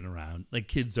dicking around like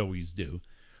kids always do.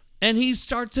 And he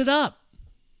starts it up.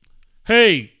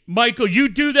 Hey, Michael, you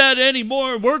do that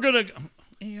anymore, we're going to...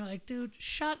 And you're like, dude,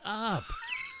 shut up.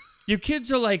 Your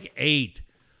kids are like 8.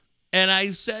 And I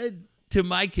said to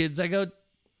my kids, I go,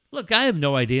 look, I have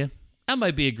no idea. That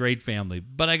might be a great family.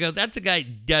 But I go, that's a guy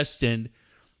destined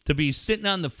to be sitting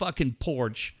on the fucking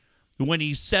porch when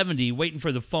he's 70 waiting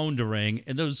for the phone to ring.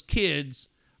 And those kids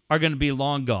are going to be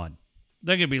long gone.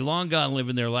 They're going to be long gone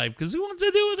living their life because who wants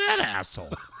to do with that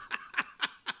asshole?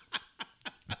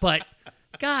 But,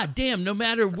 god damn, no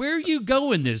matter where you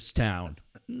go in this town,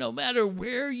 no matter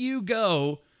where you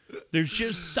go, there's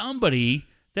just somebody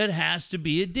that has to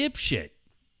be a dipshit.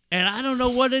 And I don't know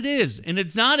what it is. And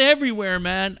it's not everywhere,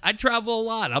 man. I travel a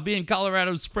lot. I'll be in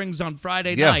Colorado Springs on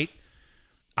Friday night.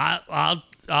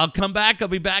 I'll come back. I'll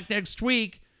be back next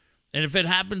week. And if it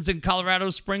happens in Colorado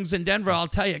Springs and Denver, I'll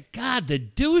tell you, God, the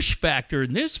douche factor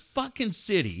in this fucking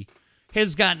city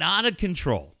has gotten out of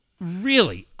control.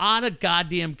 Really, out of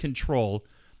goddamn control.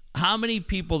 How many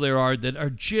people there are that are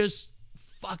just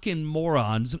fucking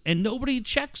morons, and nobody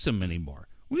checks them anymore.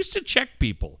 We used to check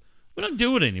people. We don't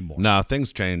do it anymore. No,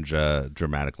 things change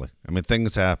dramatically. I mean,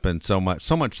 things happen so much.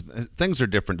 Things are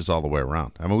different just all the way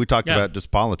around. I mean, we talked about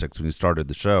just politics when you started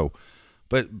the show,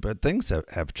 but things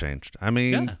have changed. I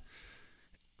mean,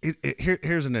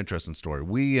 here's an interesting story.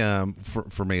 We,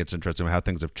 for me, it's interesting how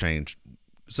things have changed.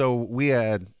 So we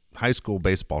had high school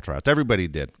baseball tryouts. Everybody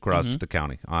did across the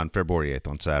county on February 8th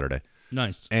on Saturday.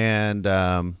 Nice. And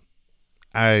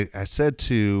I said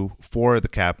to 4 of the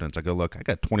captains, I go, look, I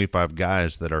got 25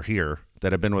 guys that are here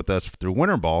that have been with us through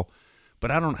winter ball,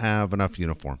 but I don't have enough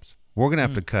uniforms. We're going to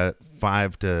have to cut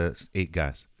 5 to 8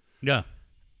 guys. Yeah.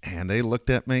 And they looked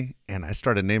at me, and I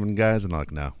started naming guys, and they're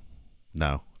like,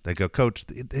 no. They go, Coach,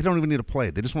 they don't even need to play.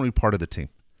 They just want to be part of the team.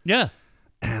 Yeah.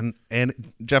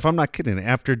 And Jeff, I'm not kidding.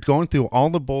 After going through all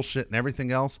the bullshit and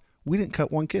everything else, we didn't cut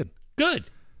one kid. Good.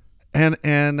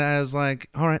 And I was like,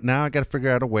 all right, now I got to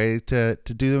figure out a way to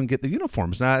do and get the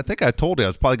uniforms. Now, I think I told you I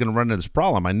was probably going to run into this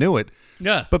problem. I knew it.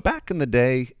 Yeah. But back in the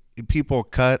day, people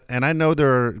cut, and I know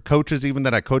there are coaches even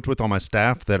that I coach with on my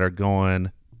staff that are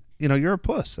going, you're a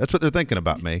puss. That's what they're thinking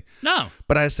about me. No.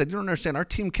 But I said, you don't understand. Our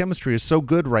team chemistry is so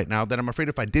good right now that I'm afraid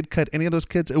if I did cut any of those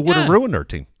kids, it would have ruined our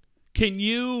team. Can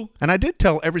you? And I did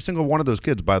tell every single one of those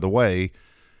kids, by the way,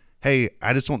 hey,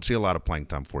 I just don't see a lot of playing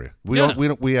time for you.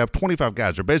 We have 25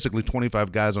 guys. There are basically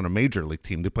 25 guys on a major league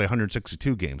team. They play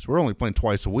 162 games. We're only playing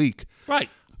twice a week. Right.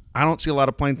 I don't see a lot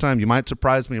of playing time. You might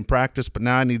surprise me in practice, but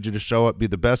now I need you to show up, be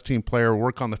the best team player,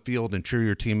 work on the field, and cheer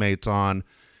your teammates on.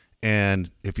 And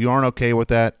if you aren't okay with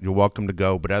that, you're welcome to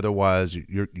go. But otherwise,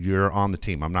 you're on the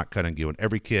team. I'm not cutting you. And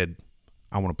every kid,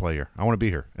 I want to play here. I want to be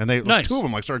here. And they, nice. 2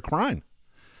 of them, started crying.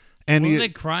 And what are they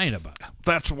crying about?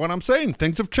 That's what I'm saying.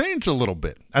 Things have changed a little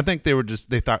bit. I think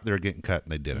they thought they were getting cut,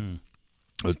 and they didn't.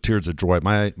 It was tears of joy.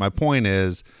 My point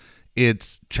is,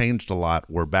 it's changed a lot.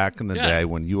 We're back in the day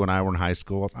when you and I were in high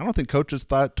school. I don't think coaches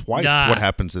thought twice what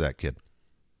happens to that kid.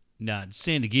 Nah, in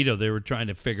San Diego, they were trying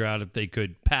to figure out if they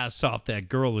could pass off that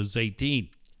girl who's 18.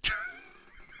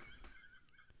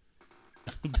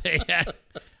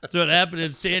 That's what happened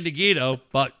in San Diego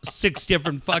about 6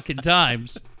 different fucking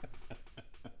times.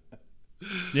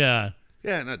 Yeah.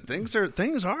 Yeah, no, things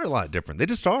are a lot different. They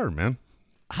just are, man.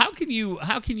 How can you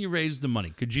raise the money?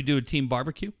 Could you do a team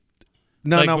barbecue?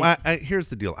 No. Here's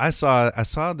the deal. I saw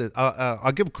that.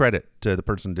 I'll give credit to the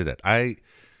person who did it.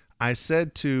 I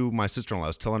said to my sister-in-law, I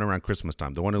was telling her around Christmas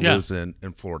time, the one who lives in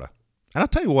Florida, and I'll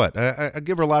tell you what, I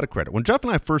give her a lot of credit. When Jeff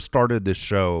and I first started this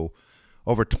show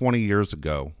over 20 years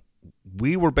ago,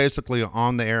 we were basically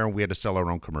on the air and we had to sell our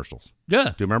own commercials. Yeah.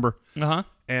 Do you remember? Uh-huh.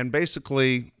 And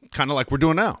basically, kind of like we're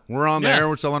doing now. We're on the air,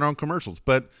 we're selling our own commercials.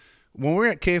 But when we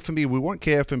were at KFMB, we weren't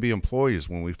KFMB employees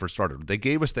when we first started. They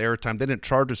gave us the airtime. They didn't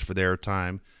charge us for the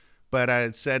airtime. But I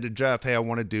had said to Jeff, hey, I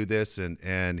want to do this,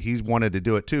 and he wanted to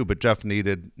do it too, but Jeff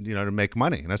needed, to make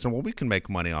money. And I said, well, we can make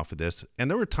money off of this. And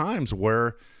there were times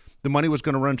where the money was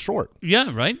going to run short.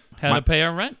 Yeah, right. Had to pay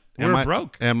our rent. We're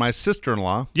broke. And my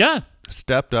sister-in-law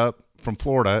stepped up from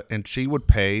Florida, and she would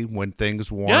pay when things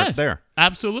weren't there.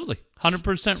 Absolutely. 100%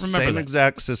 remember Same that.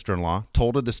 exact sister-in-law.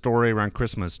 Told her the story around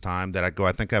Christmas time that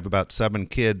I think I have about 7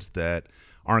 kids that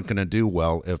aren't going to do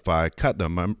well if I cut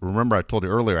them. Remember I told you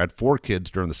earlier I had 4 kids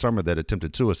during the summer that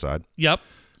attempted suicide. Yep.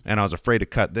 And I was afraid to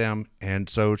cut them. And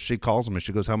so she calls me.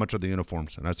 She goes, how much are the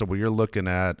uniforms? And I said, well, you're looking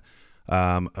at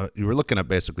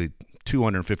basically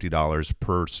 $250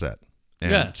 per set.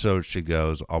 And so she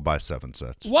goes, I'll buy 7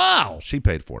 sets. Wow. She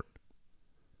paid for it.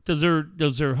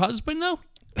 Does her husband know?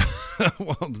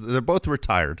 Well, they're both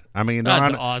retired. I mean,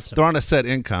 awesome. They're on a set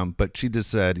income, but she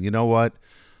just said, you know what?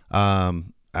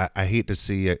 I hate to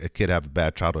see a kid have a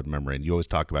bad childhood memory, and you always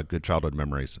talk about good childhood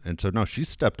memories. And so, no, she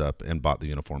stepped up and bought the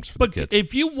uniforms for the kids.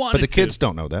 If you wanted but the kids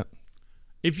don't know that.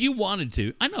 If you wanted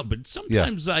to, I know, but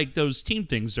sometimes like those team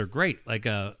things are great, like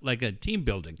a team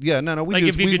building. Yeah, no, we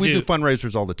do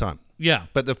fundraisers all the time. Yeah,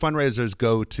 but the fundraisers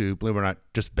go to, believe it or not,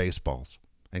 just baseballs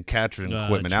and catching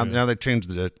equipment. Now they changed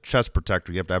the chest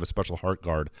protector. You have to have a special heart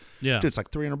guard. Yeah, dude, it's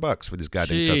like $300 for these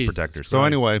goddamn chest protectors. Christ. So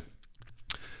anyway,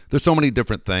 there's so many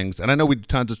different things, and I know we do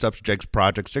tons of stuff for Jake's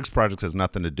Projects. Jake's Projects has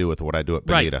nothing to do with what I do at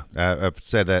Bonita. Right. I've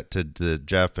said that to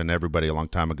Jeff and everybody a long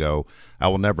time ago. I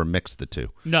will never mix the two.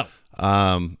 No.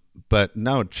 But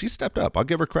no, she stepped up. I'll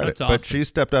give her credit. That's awesome. But she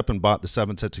stepped up and bought the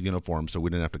 7 sets of uniforms, so we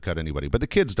didn't have to cut anybody. But the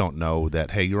kids don't know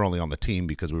that, hey, you're only on the team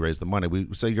because we raised the money. We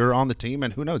say you're on the team,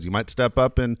 and who knows, you might step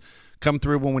up and come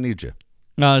through when we need you.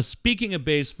 Speaking of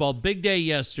baseball, big day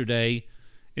yesterday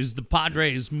is the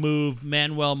Padres move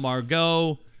Manuel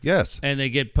Margot. Yes. And they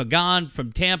get Pagan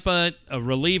from Tampa, a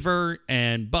reliever,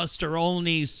 and Buster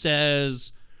Olney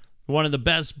says one of the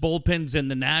best bullpens in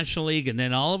the National League, and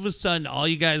then all of a sudden, all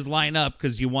you guys line up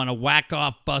because you want to whack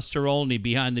off Buster Olney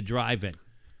behind the drive-in.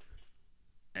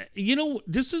 You know,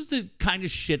 this is the kind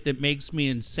of shit that makes me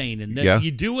insane, and that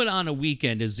you do it on a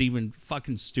weekend is even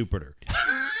fucking stupider.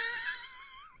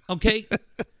 Okay?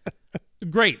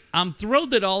 Great. I'm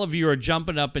thrilled that all of you are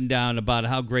jumping up and down about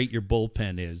how great your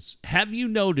bullpen is. Have you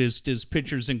noticed, as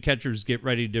pitchers and catchers get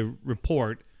ready to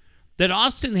report, that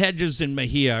Austin Hedges and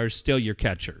Mejia are still your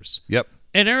catchers? Yep.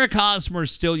 And Eric Hosmer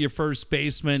is still your first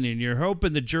baseman, and you're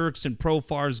hoping the Jerks and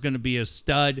Profar is going to be a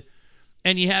stud.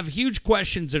 And you have huge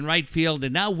questions in right field,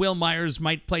 and now Will Myers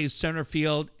might play center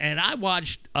field. And I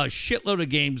watched a shitload of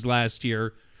games last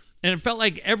year, and it felt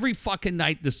like every fucking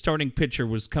night the starting pitcher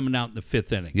was coming out in the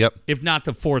 5th inning. Yep. If not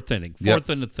the 4th inning. 4th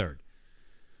and the 3rd.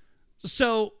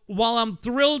 So while I'm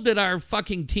thrilled that our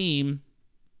fucking team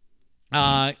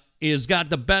is got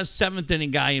the best 7th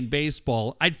inning guy in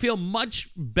baseball, I'd feel much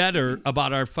better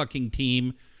about our fucking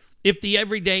team if the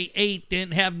everyday 8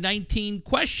 didn't have 19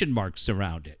 question marks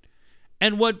around it.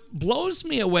 And what blows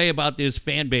me away about this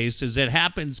fan base is it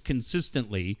happens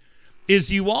consistently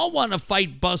is you all want to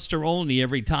fight Buster Olney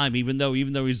every time, even though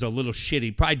he's a little shit,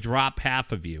 he'd probably drop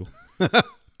half of you.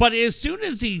 But as soon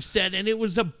as he said, and it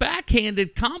was a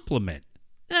backhanded compliment,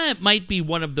 it might be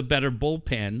one of the better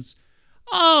bullpens.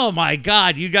 Oh, my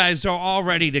God, you guys are all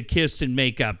ready to kiss and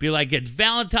make up. You're like, it's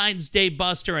Valentine's Day,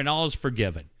 Buster, and all is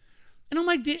forgiven. And I'm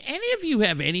like, did any of you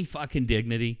have any fucking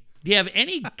dignity? Do you have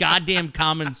any goddamn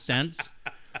common sense?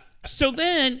 So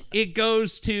then it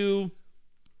goes to,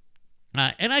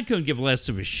 and I couldn't give less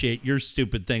of a shit, your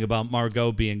stupid thing about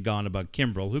Margot being gone, about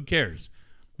Kimbrel. Who cares?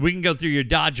 We can go through your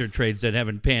Dodger trades that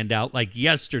haven't panned out, like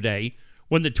yesterday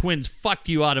when the Twins fucked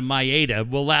you out of Maeda.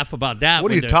 We'll laugh about that.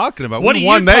 What are you talking about? What are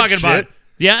you talking about?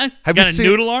 Yeah? Have got you a seen,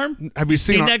 noodle arm? Have you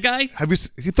seen that guy?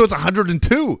 He throws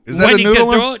 102. Is that when a noodle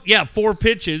arm? Throw it? Yeah, 4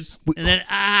 pitches. And then,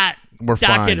 we're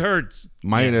Doc, fine. It hurts.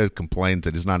 Maeda complains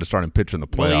that he's not a starting pitcher in the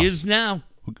playoffs. Well, he is now.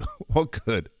 Well,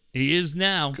 good. He is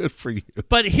now. Good for you.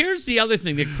 But here's the other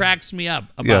thing that cracks me up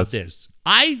about this.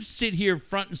 I sit here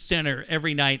front and center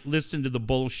every night, listen to the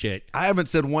bullshit. I haven't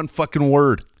said one fucking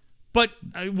word. But,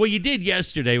 well, you did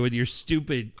yesterday with your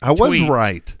stupid I was tweet,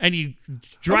 right. And you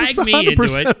dragged me into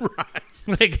it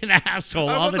like an asshole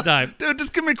all the time. Dude,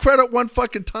 just give me credit one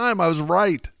fucking time. I was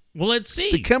right. Well, let's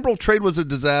see. The Kimbrel trade was a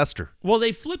disaster. Well,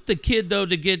 they flipped the kid, though,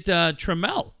 to get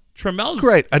Trammell. Trammel's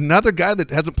great. Another guy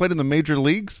that hasn't played in the major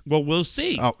leagues? Well, we'll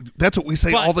see. Oh, that's what we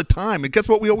say all the time. And guess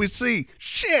what we always see?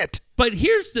 Shit. But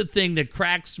here's the thing that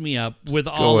cracks me up with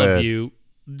all of you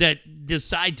that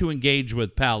decide to engage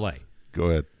with Palais. Go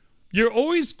ahead. You're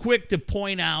always quick to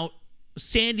point out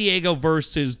San Diego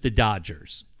versus the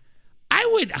Dodgers. I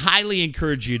would highly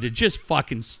encourage you to just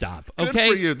fucking stop, okay?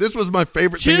 Good for you. This was my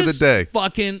favorite thing of the day. Just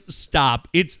fucking stop.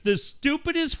 It's the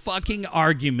stupidest fucking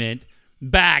argument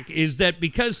back is that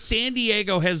because San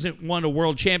Diego hasn't won a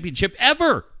world championship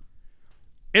ever,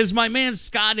 as my man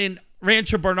Scott in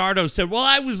Rancho Bernardo said, well,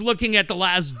 I was looking at the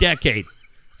last decade.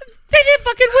 They didn't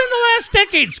fucking win the last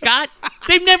decade, Scott.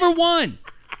 They've never won.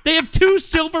 They have 2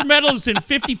 silver medals in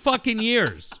 50 fucking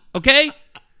years, okay?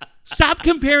 Stop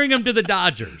comparing them to the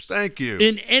Dodgers. Thank you.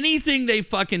 In anything they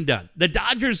fucking done. The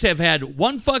Dodgers have had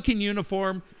one fucking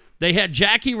uniform. They had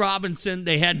Jackie Robinson.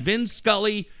 They had Vin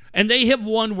Scully. And they have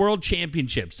won world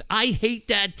championships. I hate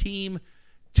that team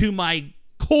to my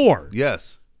core.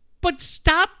 Yes. But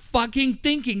stop fucking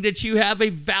thinking that you have a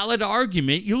valid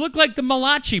argument. You look like the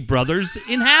Malachi brothers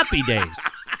in Happy Days.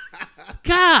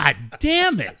 God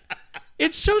damn it.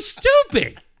 It's so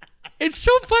stupid. It's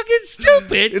so fucking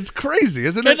stupid. It's crazy,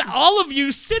 isn't it? And all of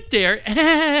you sit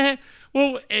there.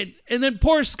 Well, and then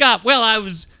poor Scott. Well, I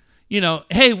was,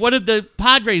 hey, what have the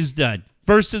Padres done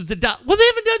versus the Dodgers? Well, they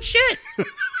haven't done shit.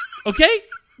 Okay?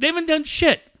 They haven't done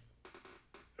shit.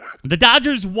 The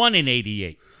Dodgers won in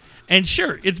 88. And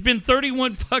sure, it's been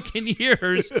 31 fucking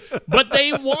years, but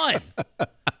they won.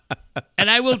 And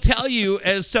I will tell you,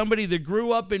 as somebody that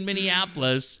grew up in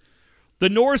Minneapolis, the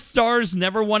North Stars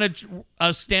never won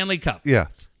a Stanley Cup.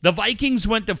 Yes. The Vikings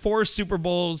went to 4 Super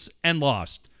Bowls and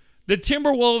lost. The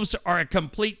Timberwolves are a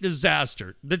complete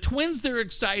disaster. The Twins they're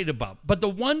excited about. But the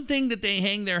one thing that they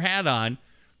hang their hat on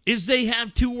is they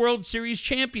have 2 World Series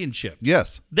championships.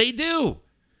 Yes. They do.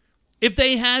 If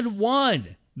they had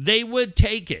one, they would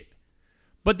take it.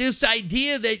 But this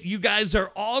idea that you guys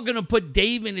are all going to put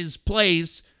Dave in his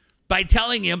place by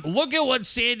telling him, look at what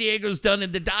San Diego's done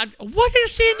in the Dodgers. What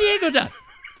has San Diego done?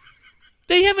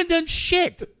 They haven't done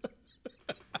shit.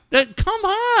 Come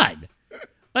on.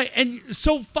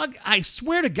 I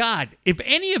swear to God, if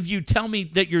any of you tell me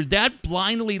that you're that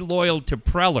blindly loyal to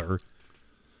Preller,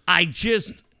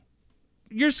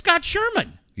 you're Scott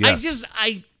Sherman. Yes.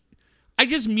 I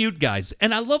just mute guys.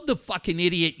 And I love the fucking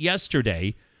idiot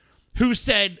yesterday who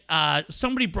said,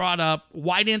 somebody brought up,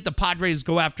 why didn't the Padres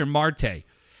go after Marte?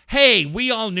 Hey,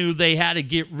 we all knew they had to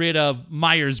get rid of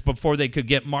Myers before they could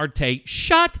get Marte.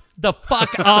 Shut the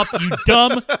fuck up, you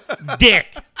dumb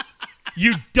dick.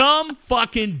 You dumb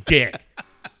fucking dick.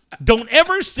 Don't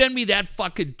ever send me that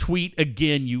fucking tweet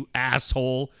again, you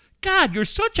asshole. God, you're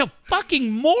such a fucking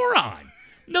moron.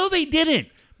 No, they didn't.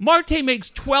 Marte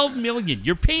makes $12 million.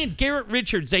 You're paying Garrett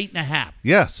Richards $8.5.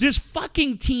 Yes. This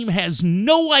fucking team has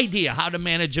no idea how to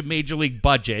manage a major league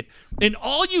budget, and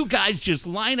all you guys just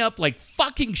line up like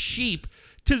fucking sheep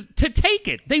to take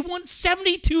it. They won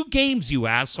 72 games, you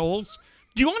assholes.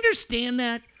 Do you understand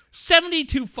that?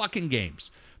 72 fucking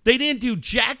games. They didn't do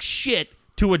jack shit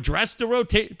to address the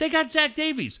rotation. They got Zach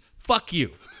Davies. Fuck you.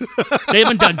 They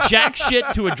haven't done jack shit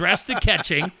to address the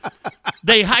catching.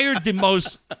 They hired the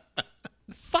most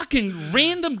fucking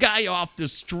random guy off the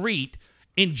street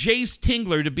in Jace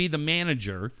Tingler to be the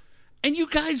manager, and you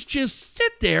guys just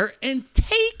sit there and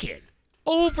take it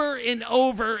over and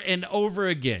over and over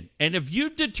again. And if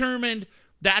you've determined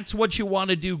that's what you want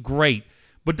to do, great.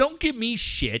 But don't give me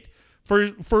shit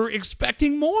for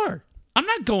expecting more. I'm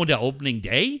not going to opening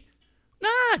day.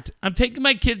 Not. I'm taking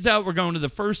my kids out. We're going to the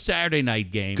first Saturday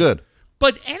night game. Good.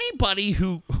 But anybody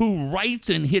who writes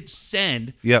and hits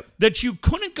send that you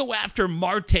couldn't go after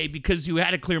Marte because you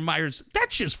had to clear Myers,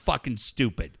 that's just fucking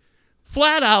stupid.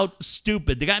 Flat out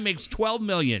stupid. The guy makes $12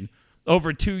 million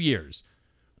over 2 years.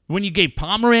 When you gave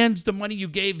Pomeranz the money you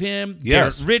gave him,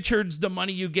 Garrett Richards the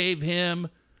money you gave him,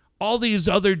 all these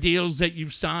other deals that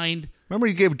you've signed. Remember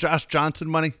you gave Josh Johnson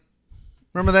money?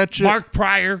 Remember that shit? Mark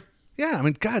Pryor. Yeah, I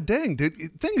mean, god dang, dude. The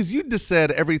thing is, you just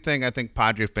said everything I think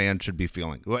Padre fans should be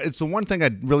feeling. It's the one thing I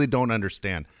really don't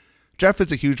understand. Jeff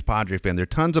is a huge Padre fan. There are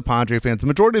tons of Padre fans. The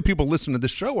majority of people listening to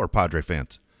this show are Padre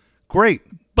fans. Great.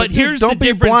 But here's don't the be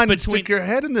difference blind between... and stick your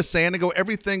head in the sand and go,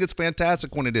 everything is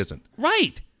fantastic when it isn't.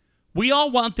 Right. We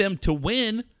all want them to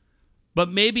win, but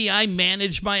maybe I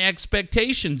manage my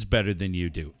expectations better than you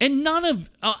do. And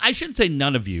I shouldn't say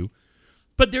none of you,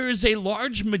 but there is a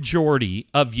large majority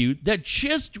of you that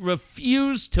just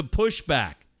refuse to push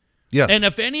back. Yes. And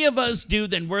if any of us do,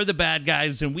 then we're the bad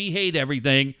guys and we hate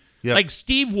everything. Yep. Like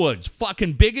Steve Woods,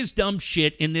 fucking biggest dumb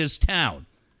shit in this town.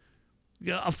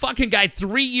 A fucking guy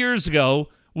 3 years ago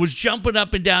was jumping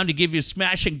up and down to give you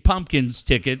Smashing Pumpkins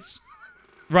tickets,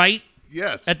 right?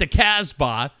 Yes. At the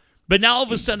Casbah. But now all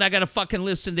of a sudden I got to fucking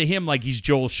listen to him like he's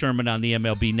Joel Sherman on the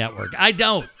MLB Network. I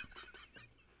don't.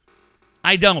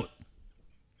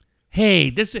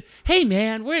 Hey,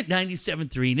 man, we're at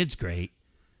 97.3 and it's great.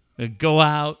 Go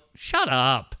out. Shut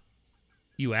up,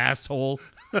 you asshole.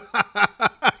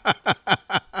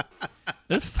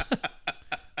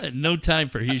 No time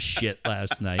for his shit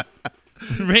last night.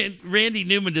 Randy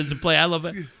Newman doesn't play. I love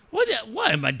it. What?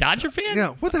 Am I a Dodger fan? Yeah,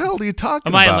 what the hell are you talking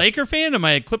about? Am I a Laker fan? Am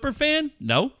I a Clipper fan?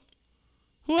 No.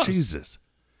 Who else? Jesus.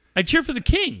 I cheer for the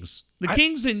Kings.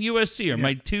 Kings and USC are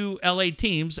my two LA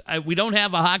teams. We don't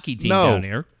have a hockey team down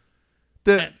here.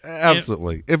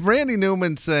 Absolutely. If Randy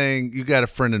Newman's saying you got a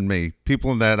friend in me,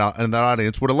 people in that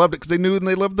audience would have loved it because they knew and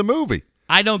they loved the movie.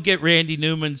 I don't get Randy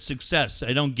Newman's success.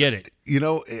 I don't get it. You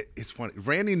know, it's funny.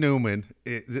 Randy Newman,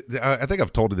 I think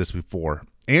I've told you this before.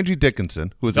 Angie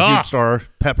Dickinson, who was a huge star,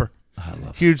 Pepper, I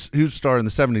love huge star in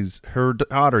the 70s. Her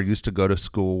daughter used to go to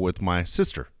school with my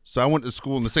sister. So I went to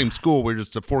school in the same school. We were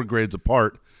just 4 grades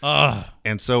apart.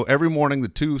 And so every morning, the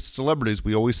 2 celebrities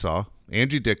we always saw,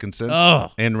 Angie Dickinson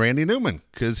and Randy Newman,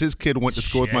 because his kid went to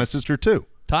school with my sister, too.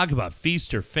 Talk about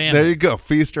feast or famine. There you go,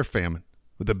 feast or famine.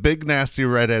 With a big, nasty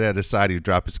redhead at his side who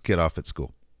dropped his kid off at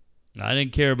school. I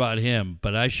didn't care about him,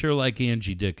 but I sure like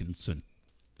Angie Dickinson.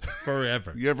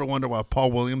 Forever. You ever wonder why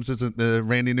Paul Williams isn't the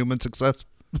Randy Newman success?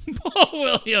 Paul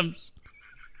Williams.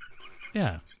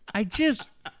 Yeah.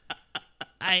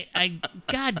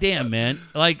 Goddamn, man.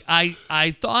 Like,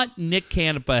 I thought Nick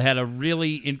Canepa had a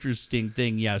really interesting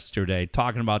thing yesterday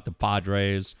talking about the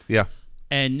Padres. Yeah.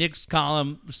 And Nick's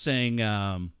column saying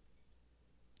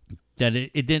that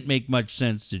it didn't make much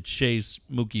sense to chase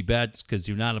Mookie Betts because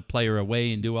you're not a player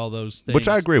away and do all those things. Which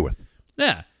I agree with.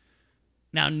 Yeah.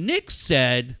 Now, Nick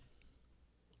said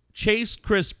chase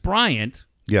Chris Bryant.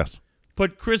 Yes.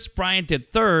 Put Chris Bryant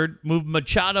at third, move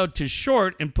Machado to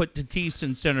short, and put Tatis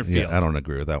in center field. Yeah, I don't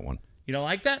agree with that one. You don't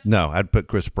like that? No, I'd put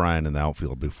Chris Bryant in the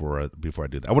outfield before I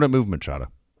do that. I wouldn't move Machado.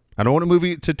 I don't want to move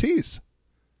Tatis.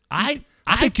 I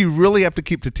think you really have to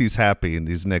keep Tatis happy in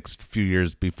these next few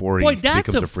years before he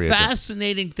becomes a free agent. That's a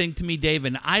fascinating thing to me, Dave,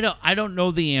 and I don't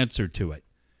know the answer to it.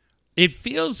 It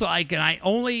feels like, and I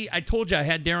told you I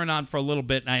had Darren on for a little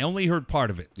bit, and I only heard part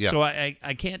of it. Yeah. So I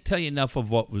can't tell you enough of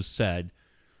what was said.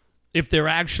 If they're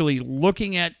actually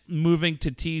looking at moving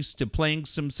Tatis to playing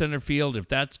some center field, if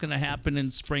that's going to happen in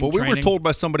spring training. Well, we were told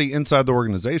by somebody inside the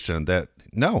organization that,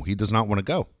 no, he does not want to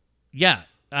go. Yeah,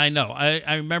 I know.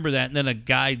 I remember that. And then a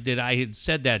guy that I had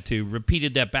said that to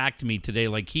repeated that back to me today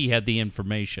like he had the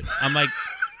information. I'm like,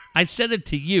 I said it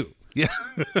to you. Yeah.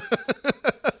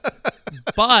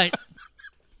 But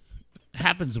it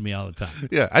happens to me all the time.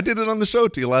 Yeah, I did it on the show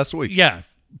to you last week. Yeah.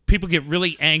 People get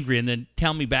really angry and then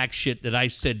tell me back shit that I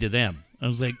said to them. I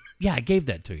was like, yeah, I gave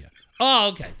that to you. Oh,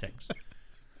 okay, thanks.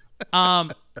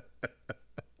 And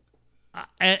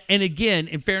again,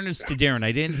 in fairness to Darren,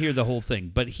 I didn't hear the whole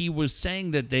thing, but he was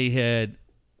saying that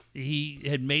he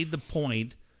had made the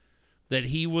point that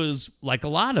he was, like a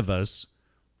lot of us,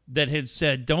 that had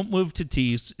said, don't move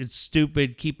Tatis. It's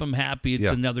stupid. Keep him happy. It's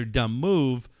another dumb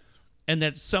move. And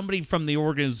that somebody from the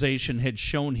organization had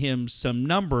shown him some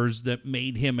numbers that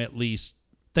made him at least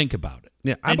think about it.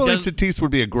 Yeah, I believe Tatis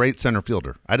would be a great center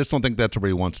fielder. I just don't think that's where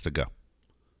he wants to go.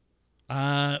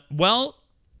 Well,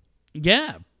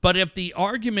 yeah. But if the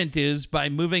argument is by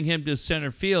moving him to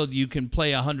center field, you can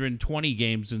play 120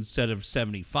 games instead of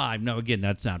 75. Now, again,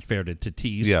 that's not fair to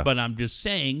Tatis, but I'm just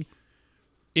saying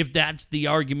if that's the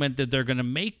argument that they're going to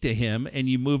make to him and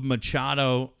you move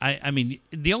Machado, I mean,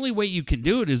 the only way you can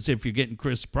do it is if you're getting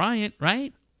Chris Bryant,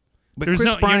 right? But Chris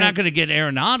Bryant, you're not going to get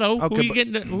Arenado. Okay, who are you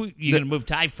getting? You going to move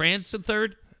Ty France to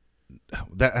third?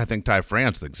 I think Ty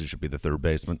France thinks he should be the third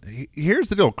baseman. Here's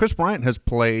the deal. Chris Bryant has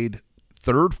played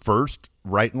third, first,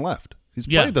 right, and left. He's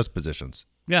played those positions.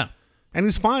 Yeah. And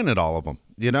he's fine at all of them,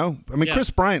 you know? I mean, Chris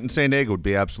Bryant in San Diego would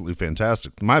be absolutely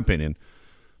fantastic, in my opinion.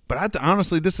 But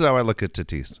honestly, this is how I look at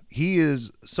Tatis. He is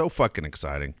so fucking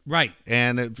exciting. Right.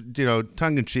 And,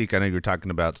 tongue-in-cheek, I know you're talking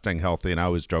about staying healthy, and I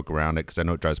always joke around it because I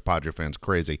know it drives Padre fans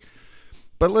crazy.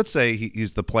 But let's say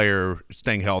he's the player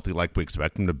staying healthy like we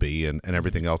expect him to be and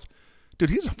everything else. Dude,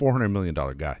 he's a $400 million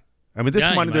guy. I mean, this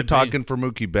money they're talking for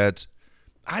Mookie Betts,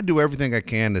 I do everything I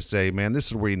can to say, man, this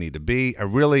is where you need to be.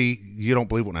 You don't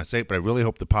believe when I say it, but I really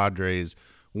hope the Padres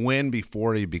win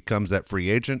before he becomes that free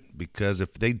agent, because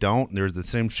if they don't, there's the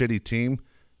same shitty team,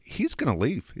 he's going to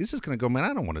leave. He's just going to go, man,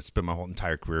 I don't want to spend my whole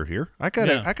entire career here. I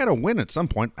gotta win at some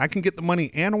point. I can get the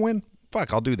money and win.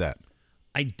 Fuck, I'll do that.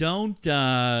 I don't.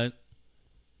 I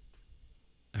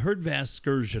heard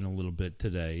Vasgersian a little bit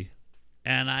today,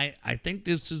 and I think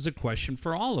this is a question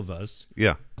for all of us.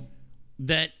 Yeah.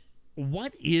 That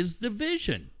what is the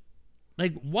vision?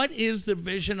 Like, what is the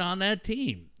vision on that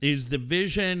team? Is the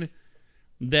vision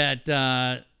that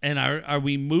and are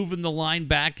we moving the line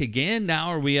back again? Now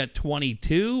are we at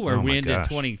 22? Are we into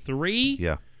 23?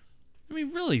 Yeah. I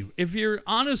mean, really, if you're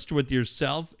honest with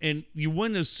yourself, and you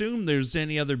wouldn't assume there's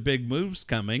any other big moves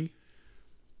coming.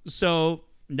 So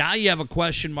now you have a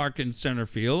question mark in center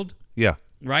field. Yeah.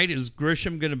 Right? Is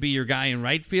Grisham going to be your guy in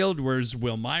right field? Where's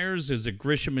Will Myers? Is it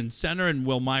Grisham in center and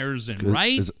Will Myers in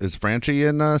right? Is Franchi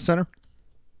in center?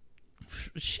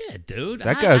 Shit, dude.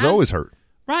 That guy's always hurt.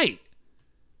 Right.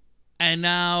 And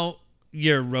now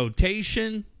your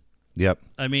rotation. Yep.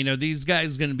 I mean, are these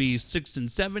guys going to be 6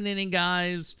 and 7 inning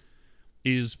guys?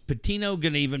 Is Patino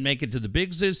going to even make it to the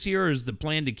bigs this year? Or is the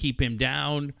plan to keep him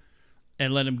down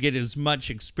and let him get as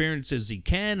much experience as he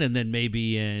can, and then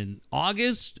maybe in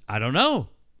August? I don't know.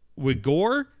 With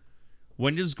Gore,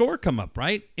 when does Gore come up,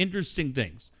 right? Interesting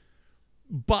things.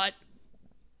 But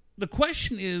the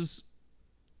question is,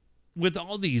 with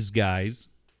all these guys,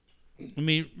 I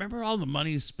mean, remember all the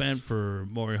money spent for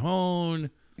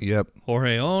Morejon, Yep.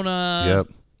 Jorge Ona? Yep.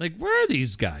 Like, where are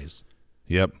these guys?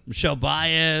 Yep. Michelle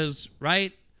Baez,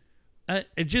 right?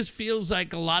 It just feels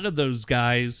like a lot of those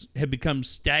guys have become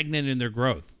stagnant in their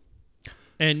growth.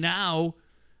 And now,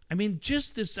 I mean,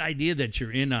 just this idea that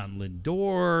you're in on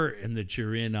Lindor and that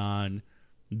you're in on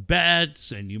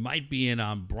Betts and you might be in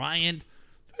on Bryant.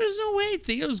 There's no way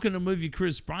Theo's going to move you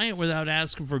Chris Bryant without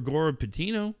asking for Gore or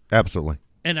Patino. Absolutely.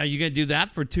 And are you going to do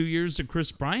that for 2 years of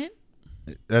Chris Bryant?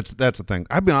 That's the thing.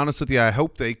 I'll be honest with you. I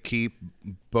hope they keep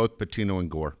both Patino and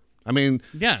Gore. I mean,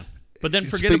 yeah. But then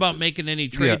forget about making any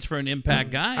trades for an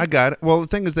impact guy. I got it. Well, the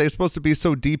thing is, they're supposed to be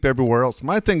so deep everywhere else.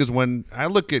 My thing is when I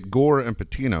look at Gore and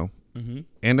Patino,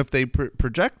 and if they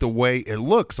project the way it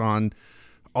looks on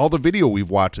all the video we've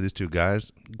watched of these two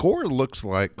guys, Gore looks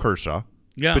like Kershaw.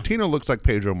 Yeah. Patino looks like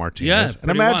Pedro Martinez. Yeah,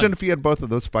 and imagine if you had both of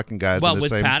those fucking guys in the with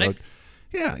same Paddock? boat.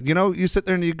 Yeah, you sit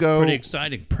there and you go, Pretty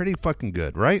exciting. Pretty fucking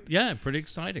good, right? Yeah, pretty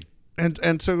exciting.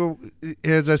 And so,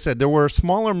 as I said, there were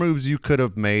smaller moves you could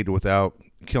have made without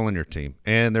killing your team.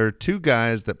 And there are two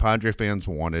guys that Padre fans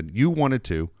wanted. You wanted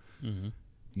two. Mm-hmm.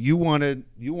 You wanted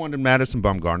Madison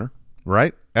Bumgarner,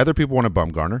 right? Other people wanted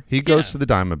Bumgarner. He goes to the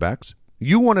Diamondbacks.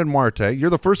 You wanted Marte.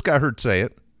 You're the first guy I heard say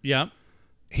it. Yeah.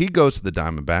 He goes to the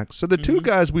Diamondbacks. So the two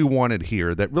guys we wanted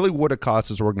here that really would have cost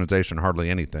this organization hardly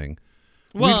anything.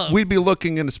 Well, we'd be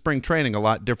looking into spring training a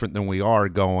lot different than we are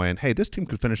going, hey, this team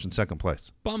could finish in second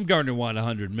place. Bumgarner won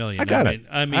 $100 million. I got it.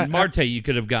 I mean, Marte you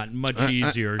could have gotten much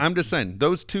easier. I'm just saying,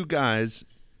 those two guys,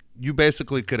 you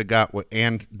basically could have got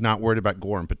and not worried about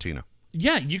Gore and Patino.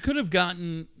 Yeah, you could have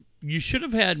gotten. You should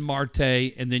have had Marte,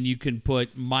 and then you can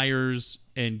put Myers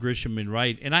and Grisham in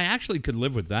right. And I actually could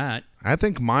live with that. I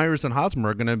think Myers and Hosmer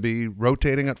are going to be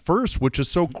rotating at first, which is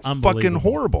so fucking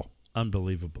horrible.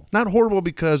 Unbelievable. Not horrible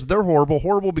because they're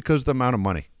horrible because of the amount of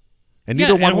money. And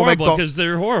neither one will make the because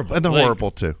they're horrible. And they're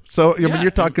horrible too. So I mean, you're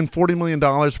talking $40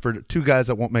 million for two guys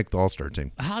that won't make the All-Star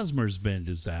team. Hosmer's been a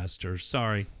disaster.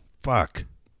 Sorry. Fuck.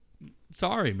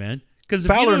 Sorry, man. Because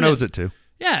Fowler knows it too.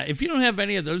 Yeah, if you don't have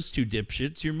any of those two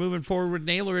dipshits, you're moving forward with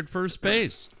Naylor at first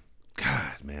base.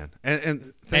 God, man.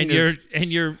 And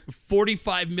you're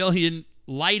 $45 million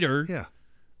lighter. Yeah.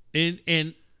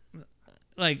 And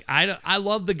like I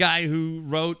love the guy who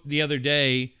wrote the other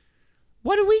day,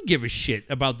 why do we give a shit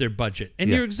about their budget? And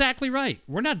you're exactly right.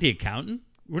 We're not the accountant.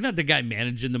 We're not the guy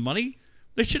managing the money.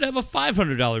 They should have a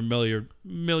 $500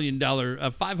 million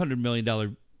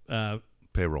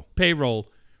payroll.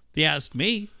 If you ask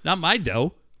me, not my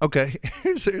dough. Okay,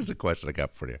 here's a question I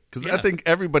got for you. Because I think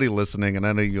everybody listening, and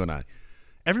I know you and I,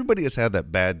 everybody has had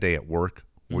that bad day at work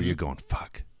where you're going,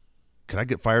 fuck, could I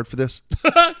get fired for this?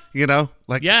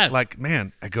 Like,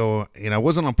 man, I go, it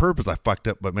wasn't on purpose I fucked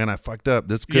up, but man, I fucked up.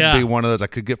 This could be one of those I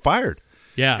could get fired.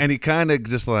 Yeah. And you kind of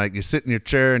just like, you sit in your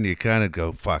chair and you kind of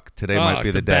go, fuck, today might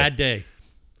be the day. Bad day.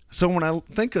 So when I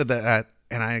think of that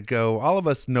and I go, all of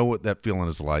us know what that feeling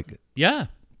is like. Yeah.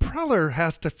 Preller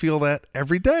has to feel that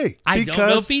every day. I don't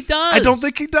know if he does. I don't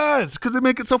think he does because they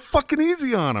make it so fucking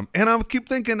easy on him. And I keep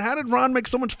thinking, how did Ron make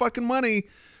so much fucking money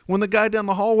when the guy down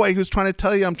the hallway who's trying to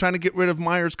tell you I'm trying to get rid of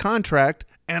Myers' contract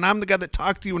and I'm the guy that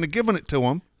talked to you into giving it to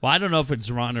him? Well, I don't know if it's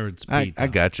Ron or it's Pete. I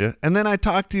got you. And then I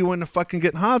talked to you into fucking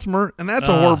getting Hosmer, and that's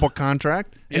a horrible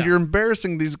contract. And you're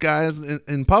embarrassing these guys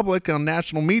in public on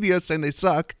national media saying they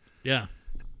suck. Yeah.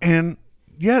 And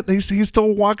yet he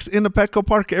still walks into Petco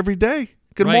Park every day.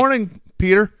 Good morning,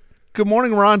 Peter. Good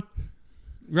morning, Ron.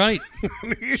 Right.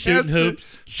 Shooting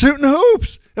hoops. Shooting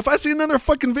hoops. If I see another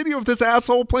fucking video of this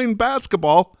asshole playing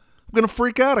basketball, I'm going to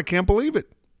freak out. I can't believe it.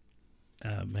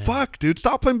 Man. Fuck, dude.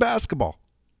 Stop playing basketball.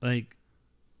 Like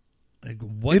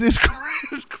what? It's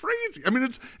crazy. I mean,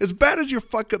 it's as bad as your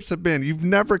fuck-ups have been. You've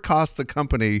never cost the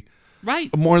company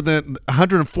more than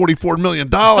 $144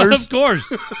 million. Of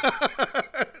course.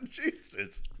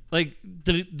 Jesus. Like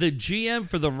the GM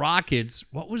for the Rockets,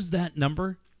 what was that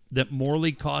number that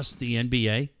Morley cost the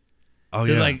NBA? Oh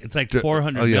yeah, it's like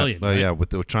 $400 million. Oh yeah,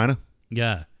 with China.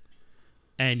 Yeah,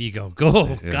 and you go,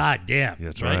 god damn. Yeah,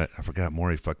 that's right. I forgot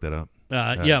Morey fucked that up.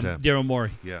 Daryl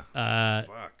Morey. Yeah.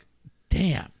 Fuck.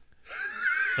 Damn.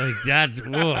 Like that's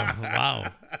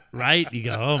wow, right? You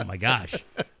go, oh my gosh,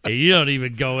 and you don't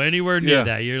even go anywhere near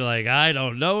that. You're like, I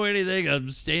don't know anything. I'm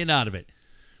staying out of it.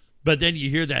 But then you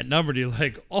hear that number and you're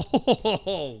like,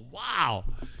 oh, wow.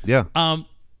 Yeah.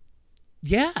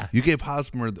 Yeah. You gave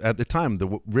Hosmer, at the time,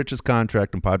 the richest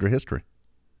contract in Padre history.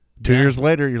 2 years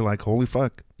later, you're like, holy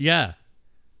fuck. Yeah.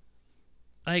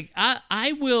 Like,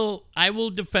 I will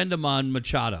defend him on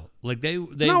Machado. Like, they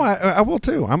No, I will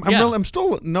too. I'm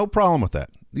still no problem with that.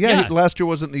 Yeah, last year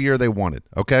wasn't the year they wanted.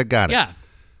 Okay, I got it. Yeah.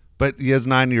 But he has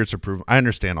 9 years to prove. I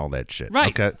understand all that shit. Right.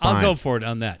 Okay, I'll fine. go for it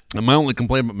on that. And my only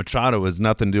complaint about Machado is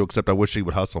nothing to do except I wish he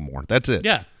would hustle more. That's it.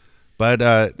 Yeah. But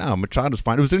no, Machado's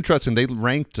fine. It was interesting. They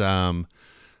ranked. I don't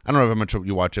know how much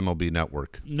you watch MLB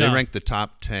Network. No. They ranked the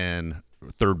top 10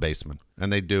 third baseman,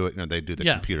 and they do it. They do the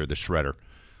computer, the shredder.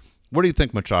 Where do you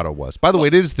think Machado was? By the way,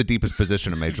 it is the deepest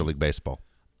position in Major League Baseball.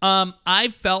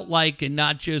 I felt like, and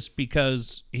not just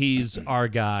because he's our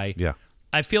guy. Yeah.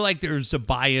 I feel like there's a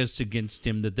bias against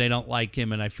him, that they don't like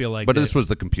him, and I feel like. But this was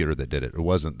the computer that did it. It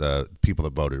wasn't the people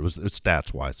that voted. It was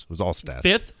stats wise. It was all stats.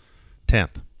 5th?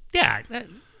 10th. Yeah.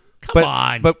 Come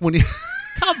on. But when you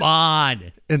come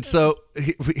on. And so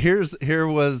here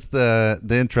was the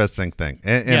interesting thing.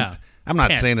 And I'm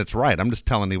not saying it's right. I'm just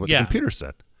telling you what the computer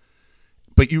said.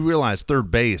 But you realize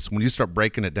third base, when you start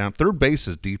breaking it down, third base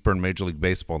is deeper in Major League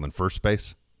Baseball than first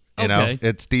base. You know,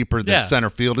 it's deeper than center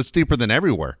field. It's deeper than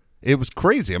everywhere. It was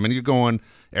crazy. I mean, you're going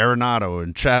Arenado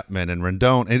and Chapman and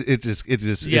Rendon.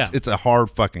 It's a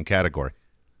hard fucking category.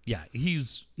 Yeah,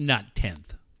 he's not 10th.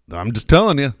 I'm just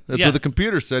telling you. That's what the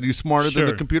computer said. You smarter than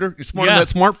the computer? You smarter than that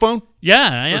smartphone?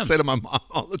 Yeah, I am. I say to my mom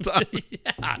all the time.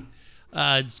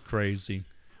 It's crazy.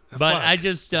 But I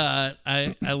just,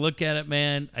 I look at it,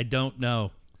 man. I don't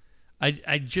know. I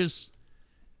don't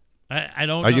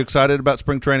know. Are you excited about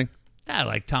spring training? I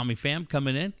like Tommy Pham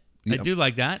coming in. I do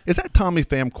like that. Is that Tommy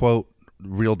Pham quote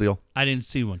real deal? I didn't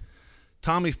see one.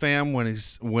 Tommy Pham, when he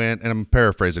went, and I'm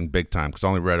paraphrasing big time because I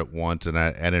only read it once and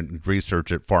I didn't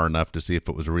research it far enough to see if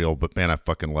it was real, but man, I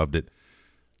fucking loved it.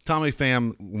 Tommy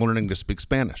Pham learning to speak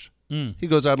Spanish. He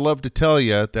goes, I'd love to tell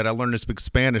you that I learned to speak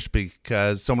Spanish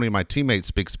because so many of my teammates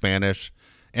speak Spanish,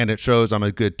 and it shows I'm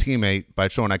a good teammate by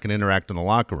showing I can interact in the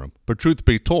locker room. But truth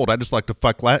be told, I just like to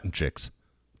fuck Latin chicks.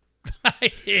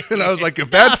 And I was like,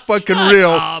 if that's fucking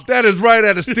real, that is right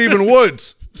out of Stephen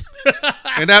Woods.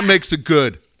 And that makes it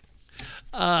good.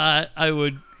 I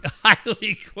would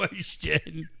highly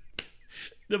question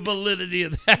the validity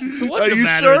of that. What's the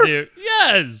matter with you?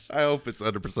 Yes. I hope it's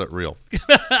 100% real.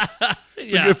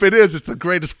 If it is, it's the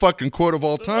greatest fucking quote of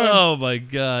all time. Oh, my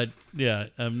God. Yeah,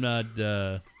 I'm not.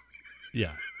 I'm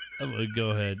going to go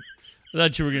ahead. I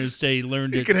thought you were going to say he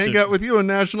learned it. He can hang out with you in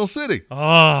National City.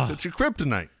 Oh. That's your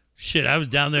kryptonite. Shit, I was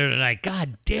down there tonight.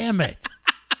 God damn it.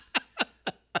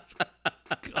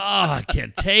 I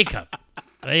can't take them.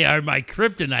 They are my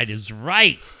kryptonite is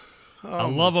right. I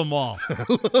love them all. I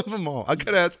love them all. I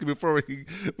got to ask you before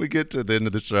we get to the end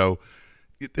of the show.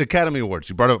 The Academy Awards,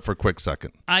 you brought it up for a quick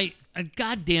second.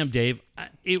 Goddamn, Dave,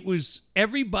 it was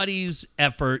everybody's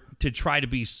effort to try to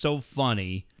be so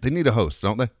funny. They need a host,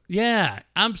 don't they? Yeah.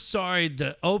 I'm sorry.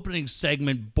 The opening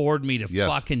segment bored me to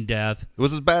fucking death. It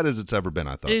was as bad as it's ever been,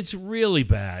 I thought. It's really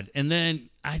bad. And then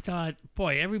I thought,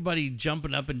 boy, everybody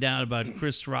jumping up and down about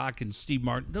Chris Rock and Steve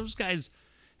Martin. Those guys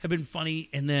have been funny.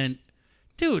 And then,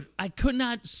 dude, I could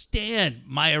not stand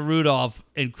Maya Rudolph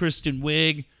and Kristen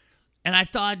Wiig. And I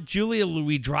thought Julia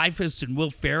Louis-Dreyfus and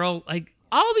Will Ferrell, like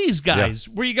all these guys,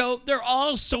 where you go, they're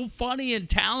all so funny and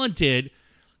talented.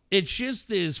 It's just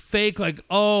this fake, like,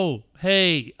 oh,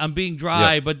 hey, I'm being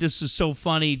dry, but this is so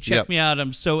funny. Check me out.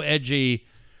 I'm so edgy.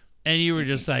 And you were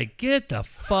just like, get the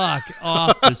fuck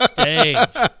off the stage.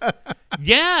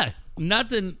 Yeah,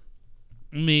 nothing.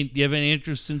 I mean, do you have any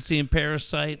interest in seeing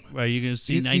Parasite? Are you going to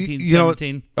see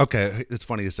 1917? Okay, it's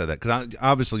funny you said that because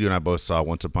obviously you and I both saw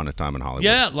Once Upon a Time in Hollywood.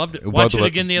 Yeah, loved it. Watched it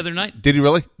again the other night. Did you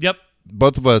really? Yep.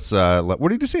 Both of us. Where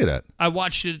did you see it at? I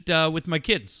watched it with my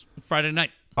kids Friday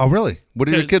night. Oh, really? What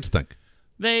did your kids think?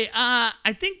 I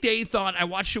think they thought, I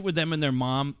watched it with them and their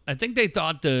mom. I think they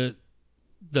thought the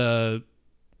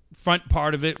front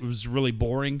part of it was really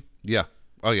boring. Yeah.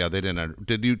 Oh, yeah, they didn't.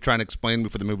 Did you try and explain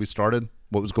before the movie started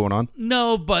what was going on?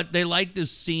 No, but they liked the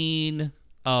scene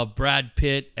of Brad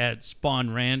Pitt at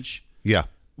Spawn Ranch. Yeah.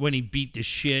 When he beat the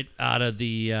shit out of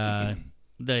the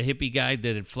hippie guy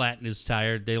that had flattened his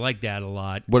tire. They liked that a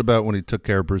lot. What about when he took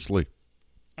care of Bruce Lee?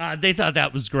 They thought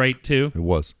that was great, too. It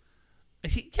was.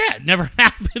 Yeah, it never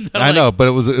happened. Though. I know, but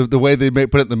it was the way they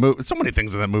put it in the movie. So many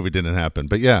things in that movie didn't happen,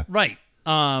 but yeah. Right.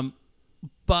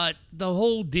 But the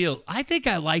whole deal, I think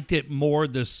I liked it more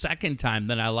the second time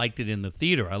than I liked it in the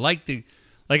theater.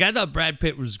 I thought Brad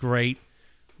Pitt was great,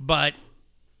 but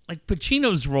like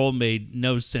Pacino's role made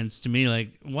no sense to me.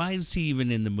 Like, why is he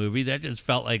even in the movie? That just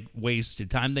felt like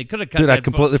wasted time. They could have cut. Dude, that I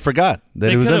completely forgot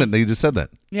that he was in it. You just said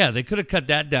that. Yeah, they could have cut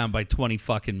that down by 20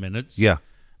 fucking minutes. Yeah.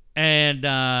 And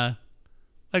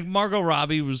like Margot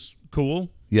Robbie was cool.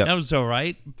 Yeah, that was all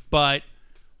right. But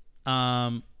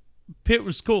Pitt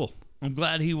was cool. I'm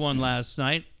glad he won last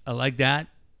night. I like that.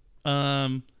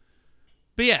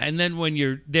 But yeah, and then when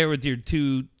you're there with your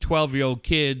two 12-year-old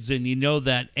kids and you know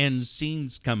that end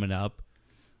scene's coming up,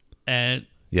 and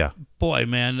yeah, boy,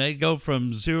 man, they go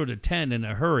from 0 to 10 in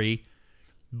a hurry.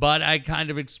 But I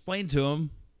kind of explained to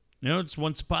them, it's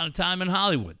Once Upon a Time in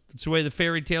Hollywood. That's the way the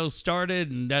fairy tale started,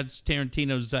 and that's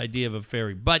Tarantino's idea of a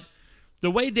fairy. But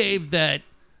the way, Dave, that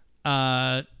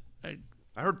I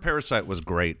heard Parasite was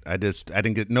great. I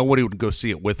didn't get nobody would go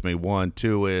see it with me. 1,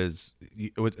 2 is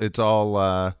it's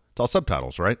all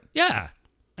subtitles, right? Yeah.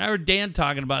 I heard Dan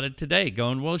talking about it today,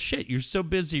 going, well, shit, you're so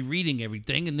busy reading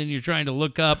everything, and then you're trying to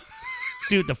look up,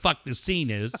 see what the fuck the scene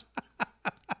is.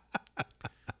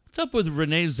 What's up with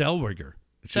Renee Zellweger?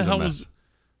 She's a mess. What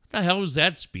the hell was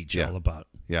that speech all about?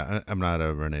 Yeah, I'm not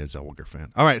a Renee Zellweger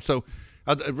fan. All right, so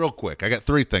real quick, I got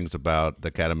 3 things about the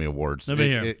Academy Awards. Let me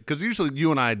hear. Because usually you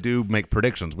and I do make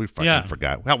predictions. We fucking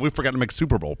forgot. Hell, we forgot to make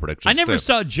Super Bowl predictions. I never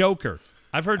saw Joker.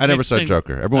 I never saw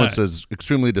Joker. Everyone says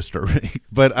extremely disturbing,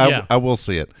 but I will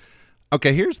see it.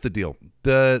 Okay, here's the deal.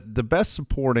 The best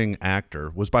supporting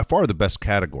actor was by far the best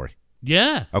category.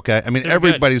 Yeah. Okay, I mean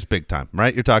everybody's big time,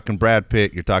 right? You're talking Brad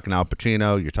Pitt, you're talking Al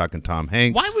Pacino, you're talking Tom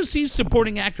Hanks. Why was he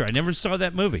supporting actor? I never saw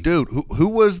that movie. Dude, who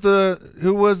was the lead?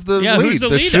 Who's the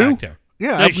lead Shoe? actor?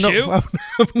 Yeah, I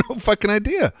have no fucking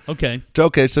idea. Okay,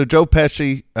 so Joe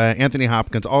Pesci, Anthony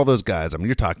Hopkins, all those guys. I mean,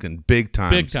 you're talking big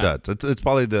time studs. It's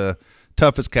probably the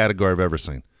toughest category I've ever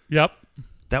seen. Yep.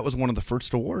 That was one of the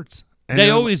first awards. And they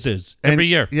always is every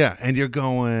year. Yeah, and you're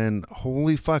going,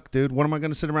 holy fuck, dude! What am I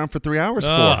going to sit around for 3 hours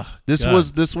for? This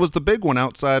was the big one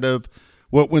outside of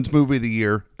what wins movie of the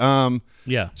year.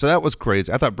 Yeah. So that was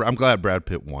crazy. I'm glad Brad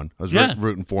Pitt won. I was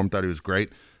rooting for him. Thought he was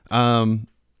great.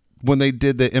 When they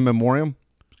did the in memoriam,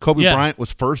 Kobe Bryant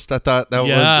was first. I thought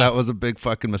that was a big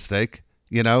fucking mistake.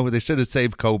 They should have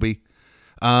saved Kobe.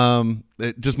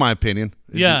 Just my opinion.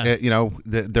 Yeah.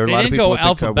 There are a lot of people didn't go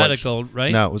that think alphabetical,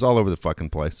 right? No, it was all over the fucking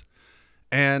place.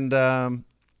 And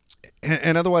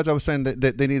otherwise, I was saying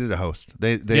that they needed a host.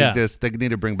 They need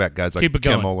to bring back guys like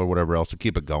Kimmel or whatever else to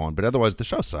keep it going. But otherwise, the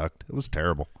show sucked. It was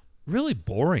terrible. Really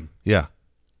boring. Yeah,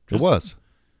 it was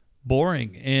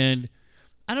boring. And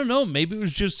I don't know. Maybe it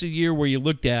was just a year where you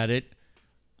looked at it,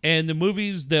 and the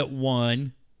movies that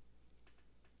won.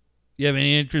 You have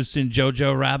any interest in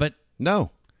Jojo Rabbit?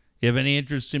 No. You have any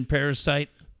interest in Parasite?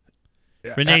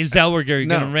 Renee Zellweger, you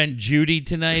going to rent Judy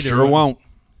tonight? Sure won't.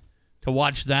 To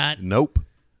watch that? Nope.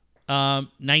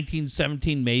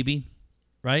 1917, maybe,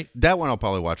 right? That one I'll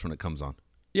probably watch when it comes on.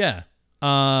 Yeah.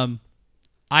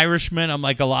 Irishman, I'm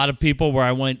like a lot of people where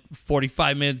I went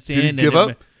 45 minutes in. Did you give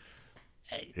up?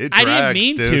 It drags, I didn't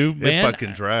mean to, man. It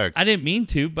fucking drags. I didn't mean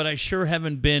to, but I sure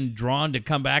haven't been drawn to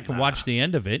come back and watch the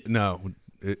end of it. No,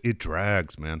 it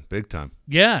drags, man, big time.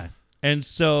 Yeah, and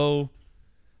so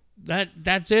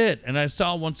that's it. And I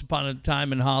saw Once Upon a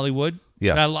Time in Hollywood.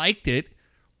 Yeah, and I liked it,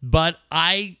 but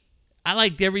I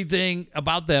liked everything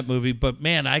about that movie. But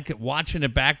man, watching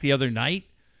it back the other night.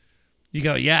 You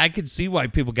go, yeah, I could see why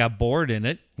people got bored in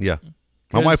it. Yeah,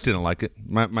 my wife didn't like it.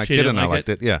 My kid and I liked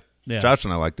it. Yeah, Josh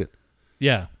and I liked it.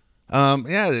 Yeah.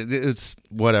 It's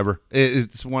whatever.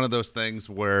 It's one of those things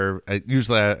where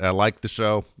usually I like the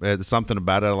show. There's something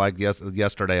about it I like.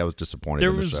 Yesterday I was disappointed.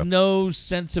 There was no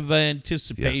sense of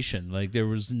anticipation. Yeah. Like there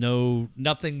was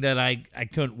nothing that I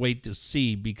couldn't wait to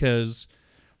see because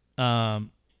I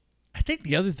think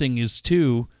the other thing is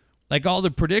too, like all the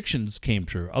predictions came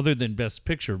true other than Best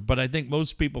Picture, but I think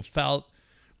most people felt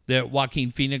that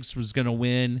Joaquin Phoenix was going to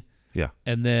win. Yeah.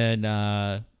 And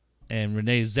then and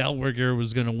Renee Zellweger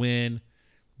was going to win.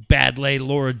 Badley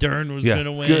Laura Dern was going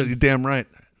to win. Good, you're damn right.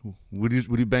 Would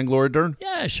you bang Laura Dern?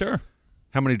 Yeah, sure.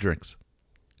 How many drinks?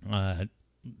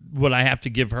 Would I have to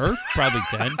give her? Probably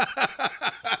 10.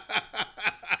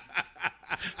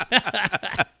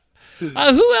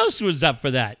 Who else was up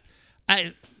for that?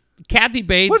 Kathy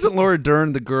Bates. Wasn't Laura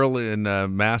Dern the girl in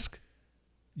Mask?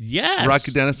 Yes.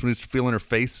 Rocky Dennis when he's feeling her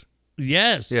face?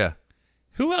 Yes. Yeah.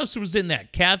 Who else was in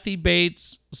that? Kathy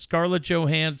Bates, Scarlett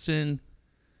Johansson.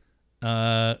 Who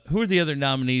are the other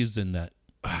nominees in that?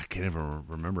 I can't even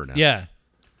remember now. Yeah.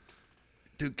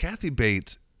 Dude, Kathy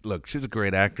Bates, look, she's a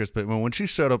great actress, but when she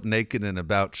showed up naked in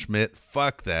About Schmidt,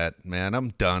 fuck that, man. I'm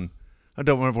done. I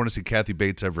don't ever want to see Kathy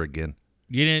Bates ever again.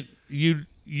 You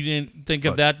didn't think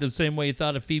of that the same way you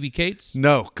thought of Phoebe Cates?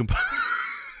 No,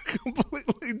 completely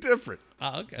Completely different.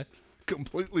 Oh, okay.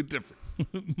 Completely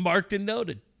different. Marked and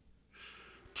noted.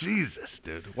 Jesus,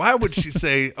 dude. Why would she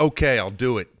say, okay, I'll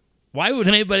do it? Why would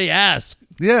anybody ask?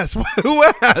 Yes. Who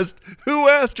asked? Who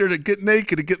asked her to get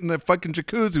naked and get in that fucking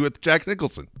jacuzzi with Jack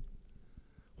Nicholson?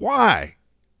 Why?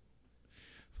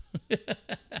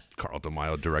 Carl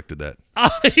DeMaio directed that. Oh,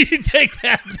 you take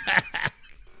that back.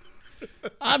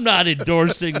 I'm not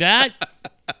endorsing that.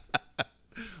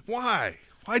 Why?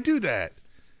 Why do that?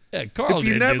 Yeah, Carl If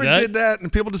you didn't never do that. did that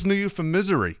and people just knew you from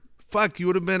Misery, fuck, you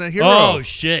would have been a hero. Oh,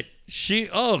 shit.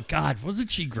 Oh, God. Wasn't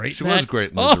she great She in was that?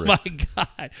 great in Oh, Misery. my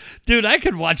God. Dude, I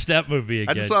could watch that movie I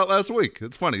again. just saw it last week.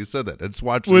 It's funny you said that. I just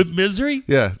watched With it. Misery?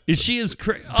 Yeah. Is she as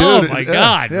crazy? Oh, my yeah,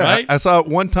 God, yeah. right? I saw it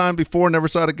one time before, never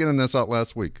saw it again, and then saw it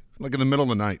last week. Like in the middle of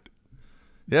the night.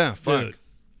 Yeah, fuck.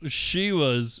 Dude, she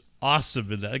was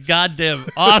awesome in that. Goddamn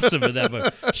awesome in that movie.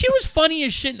 She was funny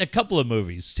as shit in a couple of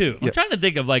movies, too. I'm trying to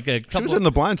think of like a couple. She was in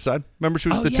The Blind Side. Remember she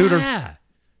was Oh, the tutor? yeah.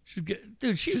 She's good.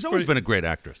 Dude, She's always been a great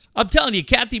actress. I'm telling you,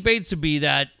 Kathy Bates would be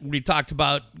that. We talked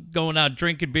about going out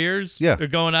drinking beers. Yeah. Or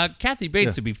going out. Kathy Bates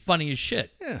Yeah. would be funny as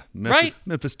shit. Yeah. Right?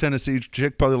 Memphis, Tennessee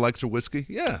chick probably likes her whiskey.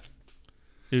 Yeah.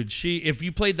 Dude, if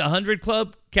you played the 100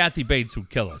 Club, Kathy Bates would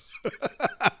kill us.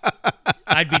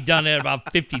 I'd be done at about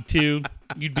 52.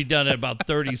 You'd be done at about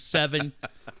 37.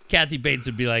 Kathy Bates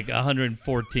would be like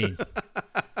 114.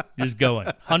 Just going.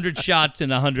 100 shots in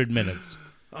 100 minutes.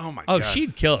 Oh, my Oh, God.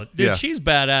 she'd kill it. Dude, Yeah. she's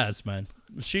badass, man.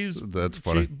 That's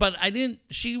funny. But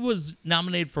she was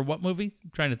nominated for what movie?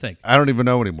 I'm trying to think. I don't even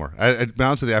know anymore. To be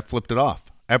honest with you, I flipped it off.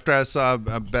 After I saw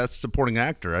Best Supporting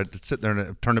Actor, I'd sit there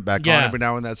and turn it back on every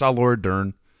now and then. I saw Laura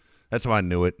Dern. That's how I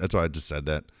knew it. That's why I just said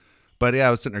that. But yeah,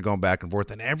 I was sitting there going back and forth,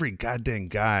 and every goddamn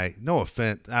guy, no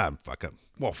offense, fuck it.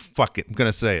 Well, fuck it. I'm going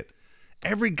to say it.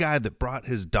 Every guy that brought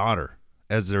his daughter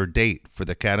as their date for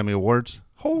the Academy Awards,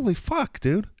 holy fuck,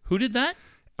 dude. Who did that?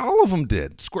 All of them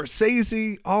did.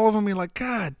 Scorsese, all of them. You're like,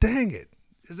 God dang it.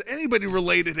 Is anybody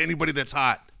related to anybody that's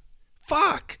hot?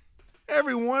 Fuck.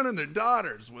 Every one of their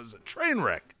daughters was a train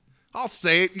wreck. I'll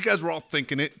say it. You guys were all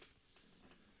thinking it.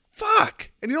 Fuck.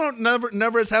 And you know what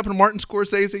never has happened to Martin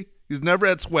Scorsese? He's never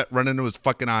had sweat run into his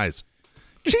fucking eyes.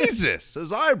 Jesus.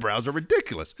 His eyebrows are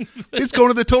ridiculous. He's going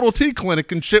to the Total T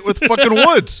clinic and shit with fucking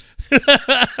Woods.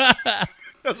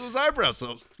 Because his eyebrows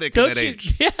so thick at that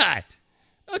age. Yeah.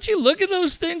 Don't you look at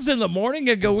those things in the morning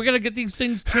and go, we got to get these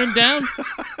things trimmed down?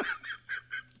 Fuck.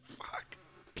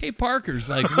 Kay Parker's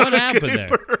like, what happened there?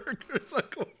 Parker's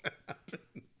like, what happened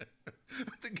there?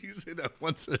 I think you say that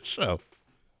once a show.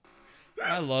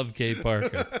 I love Kay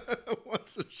Parker.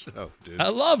 Once a show, dude. I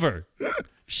love her.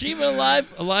 She even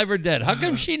alive or dead? How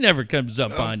come she never comes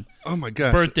up on Oh my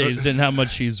gosh. birthdays and how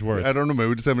much she's worth? I don't know. Maybe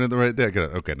we just haven't had the right day.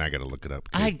 Now I got to look it up.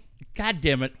 God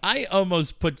damn it. I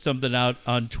almost put something out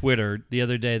on Twitter the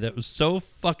other day that was so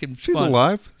fucking fun. She's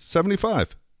alive. 75.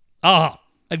 Oh,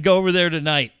 I'd go over there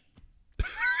tonight.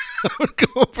 I would go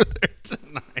over there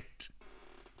tonight.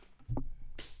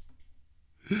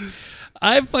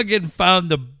 I fucking found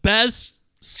the best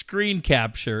screen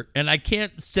capture, and I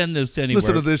can't send this anywhere.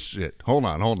 Listen to this shit. Hold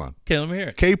on. Okay, let me hear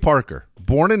it. Kay Parker,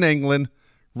 born in England,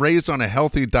 raised on a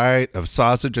healthy diet of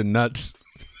sausage and nuts.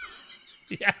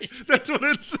 Yeah. That's what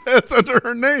it says under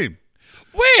her name.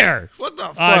 Where? What the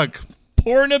fuck?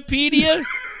 Pornopedia?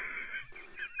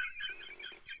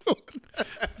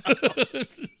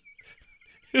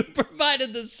 Who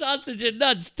provided the sausage and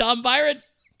nuts? Tom Byron?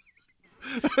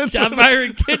 Tom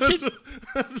Byron Kitchen?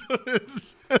 That's what it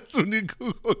says when you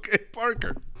Google Kay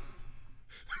Parker.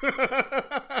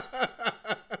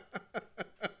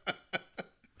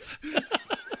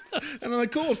 And I'm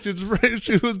like, cool.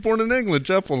 She was born in England.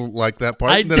 Jeff will like that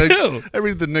part. I do. I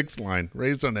read the next line.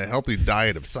 Raised on a healthy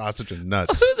diet of sausage and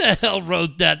nuts. Who the hell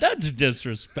wrote that? That's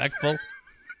disrespectful.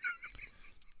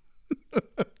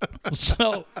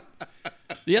 So,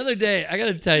 the other day, I got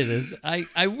to tell you this.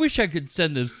 I wish I could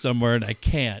send this somewhere, and I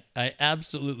can't. I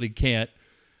absolutely can't.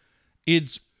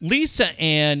 It's Lisa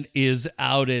Ann is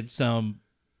out at some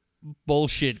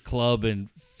bullshit club in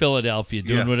Philadelphia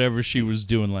doing whatever she was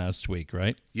doing last week,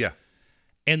 right? Yeah.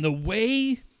 And the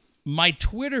way my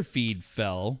Twitter feed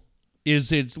fell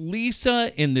is it's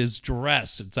Lisa in this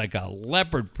dress. It's like a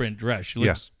leopard print dress. She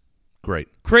looks Great.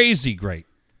 crazy great.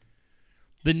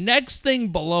 The next thing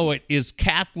below it is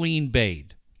Kathleen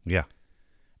Bade. Yeah.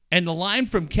 And the line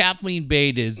from Kathleen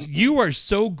Bade is, "You are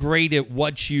so great at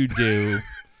what you do.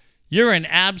 You're an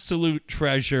absolute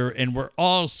treasure, and we're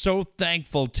all so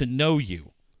thankful to know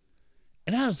you."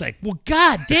 And I was like, well,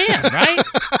 goddamn, right?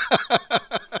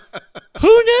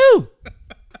 Who knew?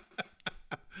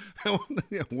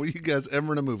 Were you guys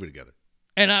ever in a movie together?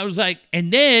 And I was like,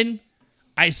 and then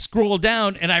I scroll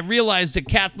down and I realize that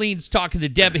Kathleen's talking to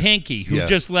Deb Hankey, who Yes.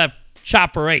 just left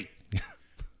Chopper 8.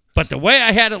 But the way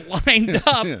I had it lined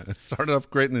up, It started off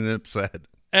great and it's sad.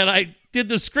 and I did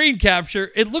the screen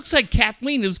capture, it looks like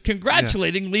Kathleen is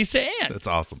congratulating Lisa Ann. That's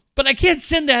awesome. But I can't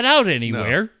send that out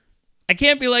anywhere. No. I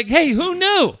can't be like, hey, who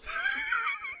knew?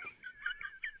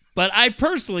 But I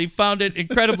personally found it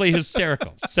incredibly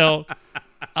hysterical. So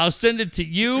I'll send it to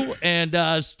you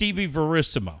and Stevie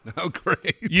Verissimo. Oh,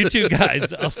 great. You two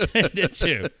guys, I'll send it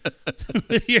to.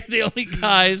 You're the only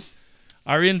guys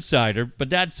are insider, but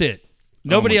that's it.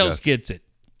 Nobody else gets it.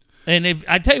 And if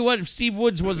I tell you what, if Steve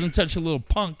Woods wasn't such a little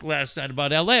punk last night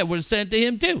about LA, I would have sent it to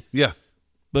him too. Yeah.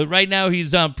 But right now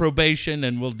he's on probation,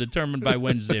 and we'll determine by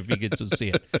Wednesday if he gets to see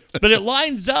it. But it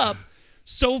lines up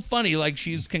so funny, like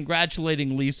she's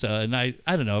congratulating Lisa, and I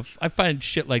don't know, I find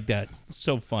shit like that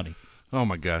so funny. Oh,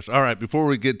 my gosh. All right, before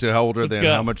we get to how old are they and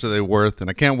go. how much are they worth, and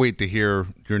I can't wait to hear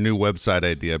your new website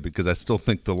idea because I still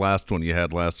think the last one you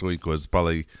had last week was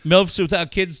probably...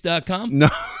 MILFsWithoutKids.com? No.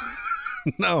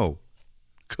 No.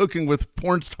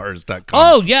 CookingWithPornstars.com.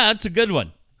 Oh, yeah, that's a good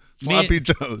one. Sloppy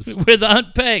Joe's. With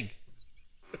Aunt Peg.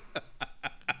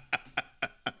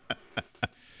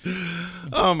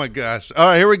 Oh, my gosh. All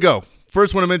right, here we go.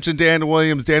 First, want to mention Dan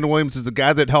Williams. Dan Williams is the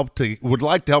guy that would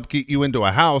like to help get you into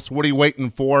a house. What are you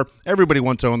waiting for? Everybody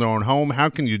wants to own their own home. How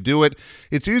can you do it?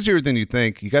 It's easier than you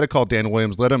think. You got to call Dan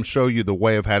Williams. Let him show you the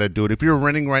way of how to do it. If you're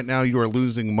renting right now, you are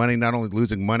losing money. Not only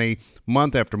losing money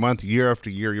month after month, year after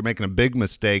year, you're making a big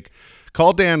mistake.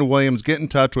 Call Dan Williams. Get in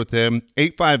touch with him.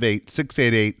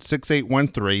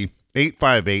 858-688-6813.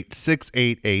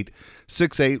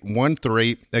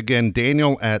 858-688-6813. Again,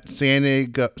 Daniel at San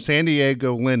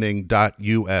Diego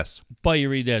Lending.us. Boy, you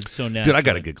read that so naturally. Dude, I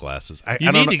got to get glasses. I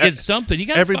You don't need know. to get something. You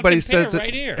got a Everybody fucking pair says it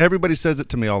right here. Everybody says it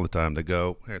to me all the time. They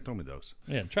go, "Here, throw me those."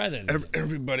 Yeah, try that.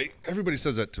 Everybody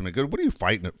says that to me. Go, what are you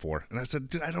fighting it for? And I said,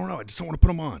 dude, I don't know. I just don't want to put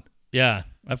them on. Yeah,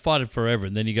 I fought it forever.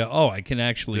 And then you go, oh, I can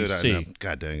actually Dude, I see. know.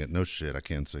 God dang it. No shit. I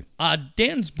can't see.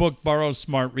 Dan's book, Borrow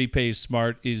Smart, Repay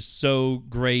Smart, is so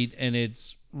great, and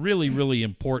it's really, really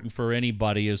important for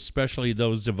anybody, especially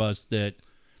those of us that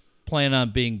plan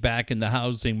on being back in the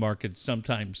housing market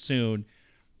sometime soon.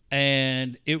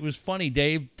 And it was funny,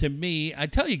 Dave, to me, I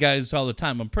tell you guys all the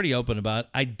time, I'm pretty open about it,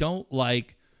 I don't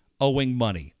like owing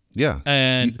money. Yeah.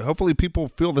 And hopefully people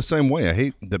feel the same way. I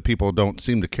hate that people don't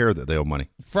seem to care that they owe money.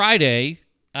 Friday,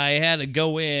 I had to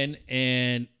go in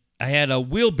and I had a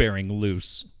wheel bearing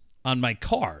loose on my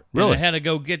car. Really? And I had to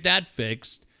go get that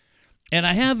fixed. And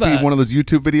I have One of those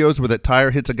YouTube videos where that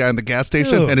tire hits a guy in the gas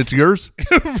station and it's yours?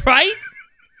 right?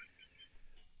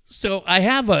 So I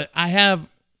have a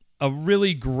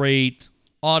really great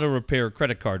auto repair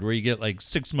credit card where you get like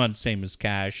 6 months, same as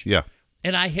cash. Yeah.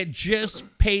 And I had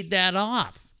just paid that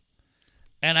off.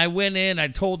 And I went in, I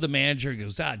told the manager, he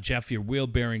goes, Jeff, your wheel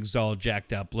bearing's all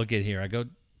jacked up. Look at here. I go,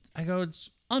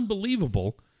 it's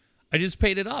unbelievable. I just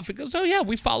paid it off. He goes, oh, yeah,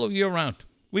 we follow you around.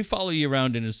 We follow you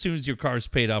around, and as soon as your car's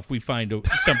paid off, we find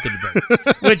something to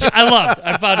break, which I loved.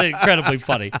 I found it incredibly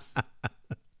funny.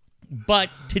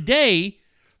 But today,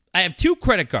 I have two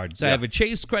credit cards. I have a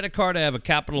Chase credit card. I have a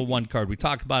Capital One card. We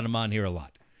talk about them on here a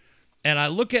lot. And I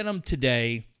look at them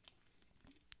today,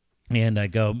 and I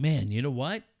go, man, you know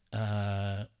what?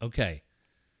 Okay.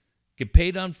 Get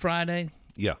paid on Friday.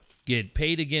 Yeah. Get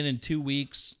paid again in 2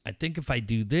 weeks. I think if I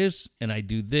do this and I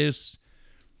do this,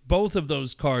 both of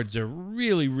those cards are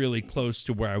really, really close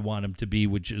to where I want them to be,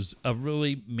 which is a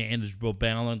really manageable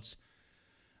balance.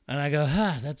 And I go,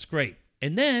 that's great.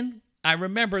 And then I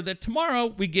remember that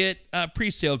tomorrow we get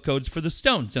pre-sale codes for the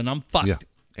Stones, and I'm fucked. Yeah.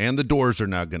 And the Doors are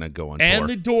now going to go on and tour.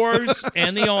 the Doors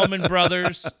and the Allman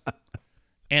Brothers.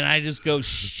 And I just go,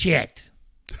 shit.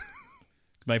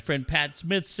 My friend Pat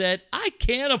Smith said, I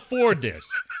can't afford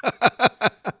this.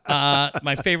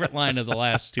 My favorite line of the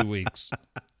last 2 weeks.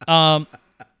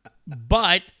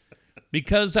 But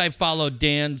because I followed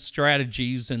Dan's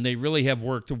strategies and they really have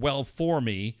worked well for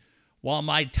me, while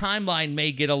my timeline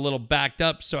may get a little backed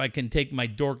up so I can take my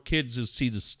dork kids to see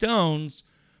the Stones,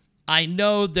 I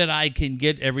know that I can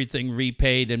get everything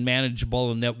repaid and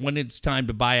manageable, and that when it's time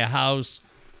to buy a house,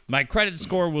 my credit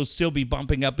score will still be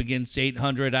bumping up against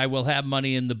 800. I will have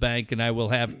money in the bank, and I will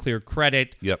have clear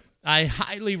credit. Yep. I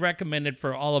highly recommend it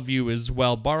for all of you as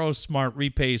well. Borrow Smart,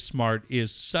 Repay Smart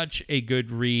is such a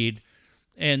good read.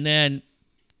 And then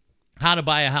How to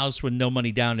Buy a House with No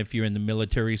Money Down if you're in the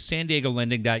military. San Diego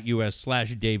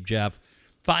Lending.us/Dave Jeff.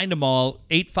 Find them all,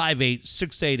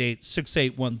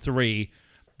 858-688-6813.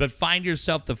 But find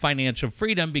yourself the financial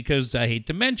freedom, because I hate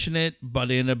to mention it,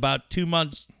 but in about 2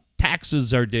 months,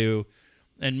 taxes are due,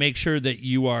 and make sure that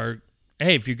you are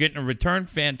hey, if you're getting a return,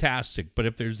 fantastic. But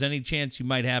if there's any chance you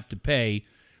might have to pay,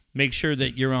 make sure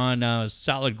that you're on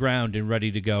solid ground and ready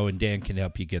to go, and Dan can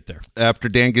help you get there. After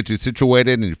Dan gets you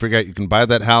situated and you figure out you can buy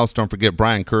that house, don't forget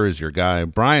Brian Kerr is your guy.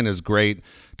 Brian is great,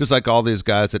 just like all these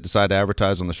guys that decide to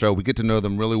advertise on the show. We get to know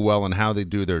them really well and how they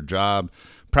do their job.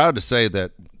 Proud to say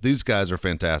that these guys are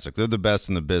fantastic. They're the best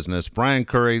in the business. Brian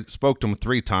Curry, spoke to him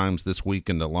 3 times this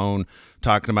weekend alone,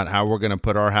 talking about how we're going to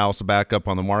put our house back up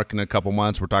on the market in a couple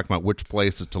months. We're talking about which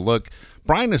places to look.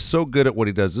 Brian is so good at what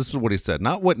he does. This is what he said.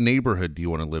 Not what neighborhood do you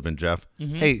want to live in, Jeff.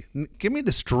 Mm-hmm. Hey, give me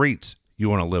the streets you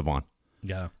want to live on.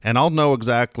 Yeah. And I'll know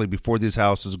exactly before these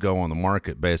houses go on the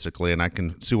market, basically, and I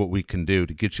can see what we can do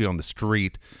to get you on the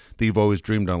street that you've always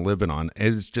dreamed on living on.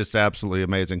 It's just absolutely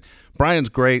amazing. Brian's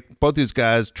great. Both these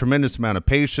guys, tremendous amount of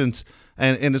patience.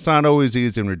 And it's not always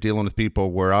easy when you're dealing with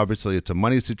people where obviously it's a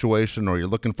money situation or you're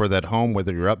looking for that home,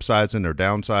 whether you're upsizing or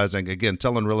downsizing. Again,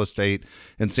 selling real estate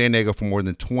in San Diego for more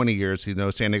than 20 years. He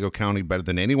knows San Diego County better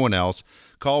than anyone else.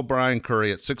 Call Brian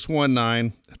Curry at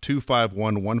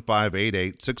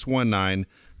 619-251-1588,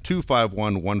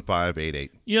 619-251-1588.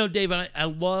 You know, Dave, I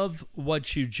love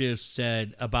what you just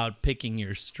said about picking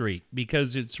your street,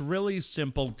 because it's really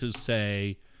simple to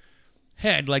say,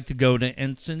 hey, I'd like to go to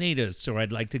Encinitas, or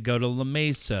I'd like to go to La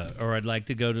Mesa, or I'd like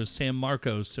to go to San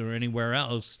Marcos or anywhere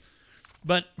else.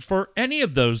 But for any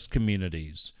of those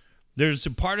communities, there's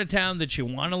a part of town that you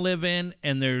want to live in,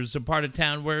 and there's a part of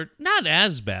town where not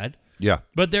as bad. Yeah.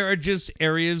 But there are just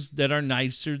areas that are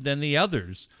nicer than the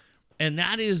others. And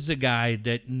that is a guy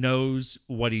that knows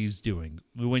what he's doing.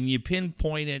 When you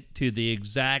pinpoint it to the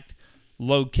exact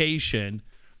location,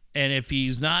 and if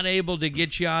he's not able to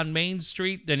get you on Main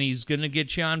Street, then he's going to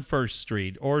get you on First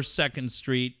Street or Second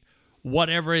Street,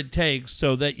 whatever it takes,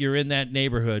 so that you're in that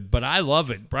neighborhood. But I love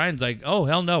it. Brian's like, oh,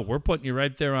 hell no, we're putting you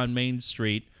right there on Main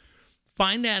Street.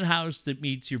 Find that house that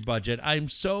meets your budget. I'm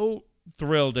so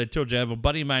thrilled. I told you, I have a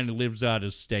buddy of mine who lives out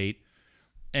of state,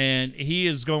 and he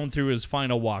is going through his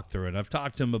final walkthrough, and I've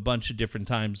talked to him a bunch of different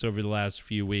times over the last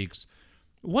few weeks.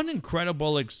 What an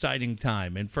incredible, exciting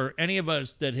time. And for any of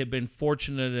us that have been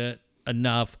fortunate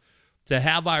enough to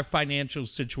have our financial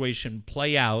situation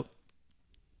play out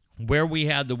where we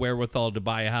had the wherewithal to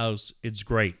buy a house, it's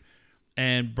great.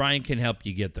 And Brian can help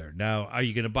you get there. Now, are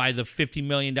you going to buy the $50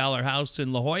 million house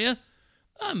in La Jolla?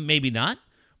 Maybe not.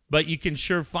 But you can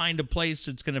sure find a place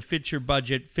that's going to fit your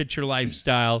budget, fit your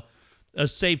lifestyle, a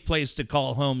safe place to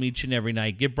call home each and every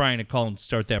night. Give Brian a call and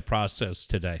start that process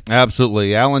today.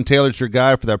 Absolutely. Alan Taylor's your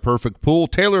guy for that perfect pool.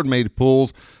 Tailor-made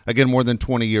pools. Again, more than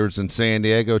 20 years in San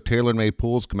Diego. Tailor-made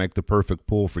pools can make the perfect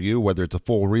pool for you, whether it's a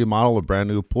full remodel, a brand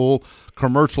new pool,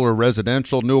 commercial or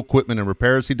residential, new equipment and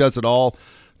repairs. He does it all.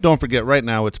 Don't forget, right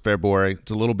now it's February.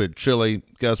 It's a little bit chilly.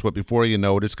 Guess what? Before you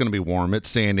know it, it's going to be warm. It's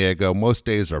San Diego. Most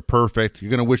days are perfect.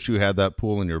 You're going to wish you had that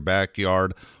pool in your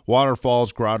backyard.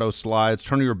 Waterfalls, grottos, slides.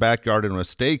 Turn your backyard into a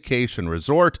staycation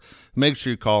resort. Make sure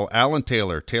you call Alan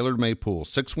Taylor, Taylor Made Pool,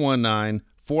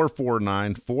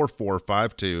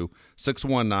 619-449-4452,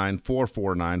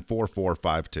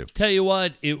 619-449-4452. Tell you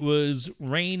what, it was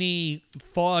rainy,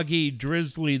 foggy,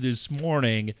 drizzly this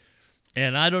morning.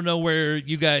 And I don't know where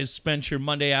you guys spent your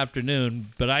Monday afternoon,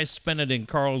 but I spent it in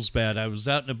Carlsbad. I was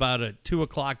out and about at 2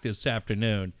 o'clock this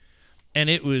afternoon, and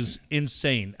it was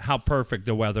insane how perfect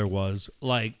the weather was.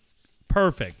 Like,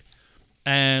 perfect.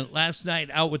 And last night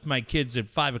out with my kids at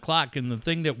 5 o'clock, and the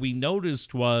thing that we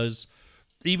noticed was,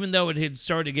 even though it had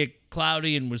started to get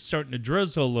cloudy and was starting to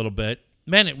drizzle a little bit,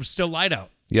 man, it was still light out.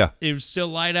 Yeah. It was still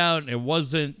light out, and it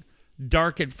wasn't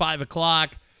dark at 5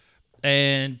 o'clock.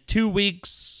 And 2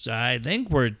 weeks, I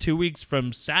think we're 2 weeks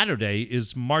from Saturday,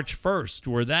 is March 1st.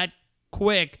 We're that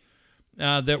quick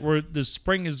that the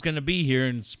spring is going to be here.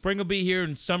 And spring will be here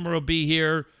and summer will be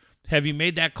here. Have you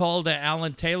made that call to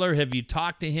Alan Taylor? Have you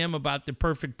talked to him about the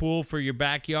perfect pool for your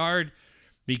backyard?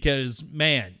 Because,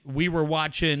 man, we were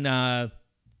watching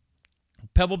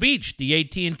Pebble Beach, the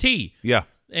AT&T. Yeah.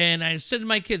 And I said to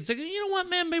my kids, you know what,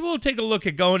 man, maybe we'll take a look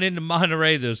at going into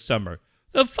Monterey this summer.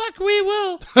 The fuck we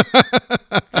will.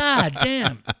 God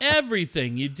damn.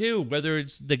 Everything you do, whether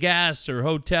it's the gas or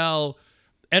hotel,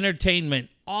 entertainment,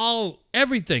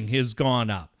 everything has gone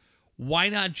up. Why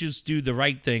not just do the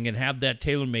right thing and have that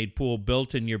tailor-made pool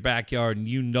built in your backyard, and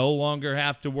you no longer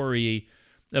have to worry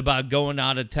about going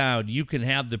out of town? You can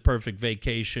have the perfect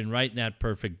vacation right in that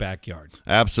perfect backyard.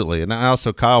 Absolutely. And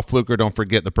also, Kyle Fluker, don't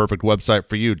forget the perfect website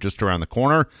for you just around the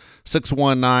corner,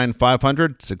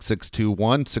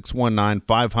 619-500-6621,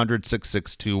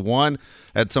 619-500-6621.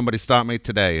 Had somebody stop me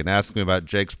today and ask me about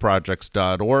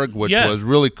jakesprojects.org, which was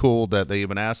really cool that they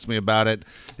even asked me about it.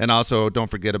 And also, don't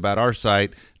forget about our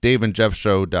site,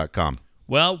 daveandjeffshow.com.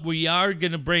 Well, we are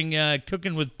going to bring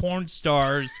Cooking with Porn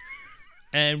Stars,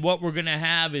 and what we're going to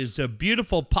have is a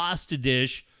beautiful pasta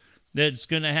dish that's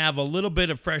going to have a little bit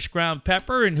of fresh ground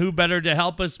pepper, and who better to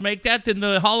help us make that than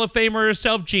the Hall of Famer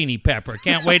herself, Jeannie Pepper.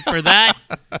 Can't wait for that.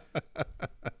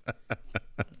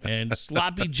 And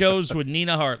Sloppy Joes with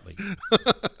Nina Hartley.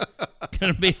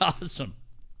 Going to be awesome.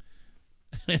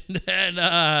 And then,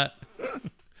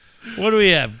 what do we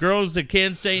have? Girls That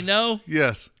Can't Say No?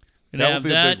 Yes. Gonna That have would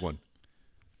be a big one.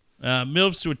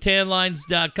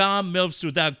 MILFsWithTanlines.com, MILFs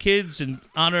Without Kids, in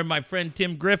honor of my friend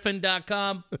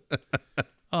TimGriffin.com.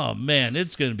 Oh, man,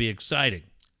 it's going to be exciting.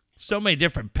 So many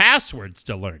different passwords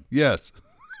to learn. Yes.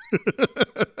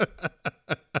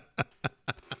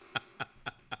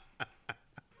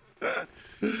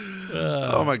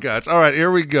 Oh, my gosh. All right,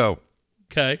 here we go.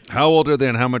 Okay. How old are they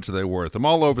and how much are they worth? I'm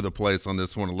all over the place on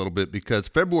this one a little bit because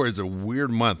February is a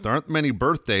weird month. There aren't many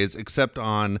birthdays except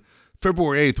on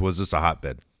February 8th was just a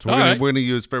hotbed. So we're going to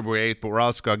use February 8th, but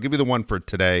I'll give you the one for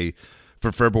today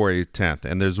for February 10th.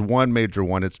 And there's one major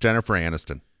one. It's Jennifer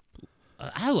Aniston.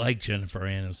 I like Jennifer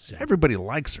Aniston. Everybody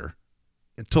likes her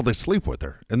until they sleep with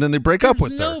her, and then they break up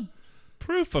with her. There's no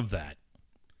proof of that.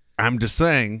 I'm just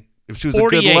saying, if she was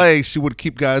 48. a good lay, she would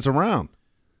keep guys around.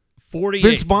 48.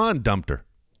 Vince Vaughn dumped her.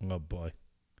 Oh, boy.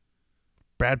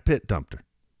 Brad Pitt dumped her.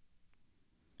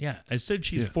 Yeah, I said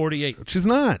she's 48. She's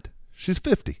not. She's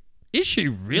 50. Is she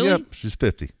really? Yep, she's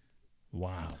 50.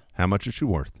 Wow. How much is she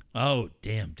worth? Oh,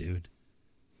 damn, dude.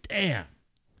 Damn.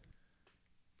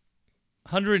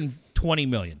 120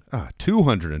 million.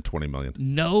 220 million.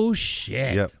 No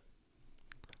shit. Yep.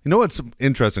 You know what's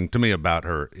interesting to me about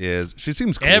her is she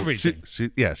seems cool. Everything.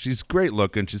 She's great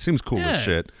looking. She seems cool as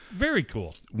shit. Very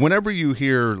cool. Whenever you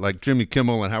hear like Jimmy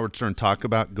Kimmel and Howard Stern talk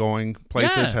about going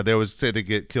places, how they always say they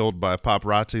get killed by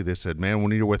paparazzi, they said, man,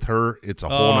 when you're with her, it's a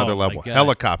whole nother level.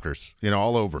 Helicopters,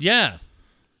 all over. Yeah.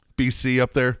 BC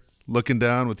up there looking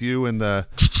down with you and the...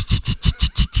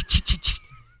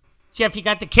 Jeff, you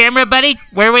got the camera, buddy?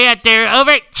 Where are we at there?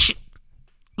 Over.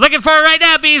 Looking for it right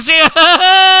now, BC.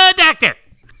 Doctor.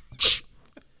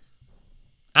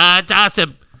 It's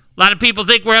awesome. A lot of people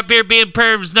think we're up here being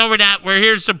pervs. No, we're not. We're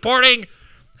here supporting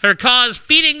her cause,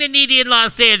 feeding the needy in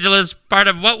Los Angeles. Part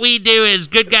of what we do is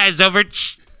good guys over.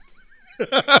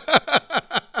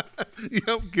 You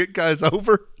don't get guys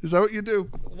over? Is that what you do?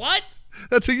 What?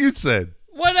 That's what you said.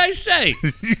 What'd I say?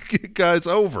 You get guys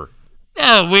over.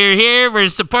 No, we're here. We're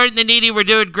supporting the needy. We're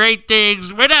doing great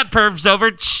things. We're not pervs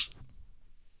over.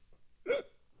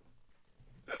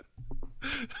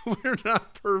 We're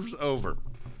not pervs over.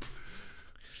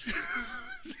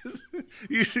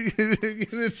 You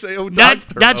didn't say, oh,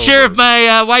 doctor. Not sure if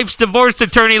my wife's divorce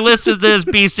attorney listens to this,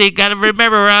 BC. Got to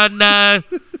remember we're on the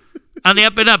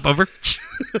up and up, over.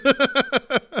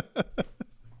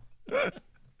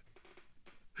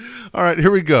 All right,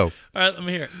 here we go. All right, let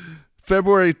me hear it.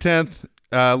 February 10th,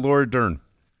 Laura Dern.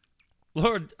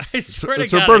 Laura, I swear to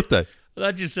It's God. her birthday. I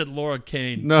thought you said Laura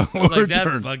Kane. No, I was Laura like, that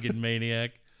Dern. fucking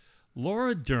maniac.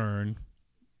 Laura Dern,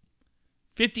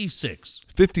 56.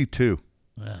 52.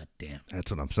 Ah, damn.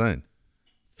 That's what I'm saying.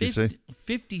 You see?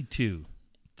 52.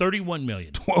 31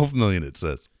 million. 12 million, it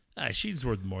says. She's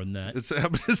worth more than that.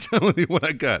 I'm just telling you what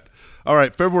I got. All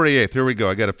right, February 8th. Here we go.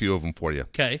 I got a few of them for you.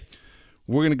 Okay.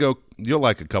 We're going to go. You'll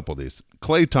like a couple of these.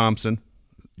 Klay Thompson.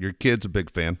 Your kid's a big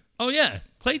fan. Oh, yeah.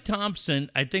 Klay Thompson,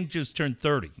 I think, just turned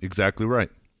 30. Exactly right.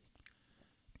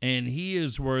 And he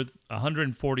is worth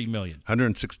 140 million.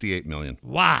 168 million.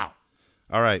 Wow.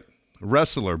 All right.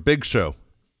 Wrestler, Big Show.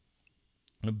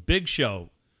 A Big Show,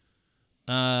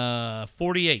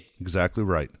 48. Exactly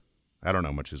right. I don't know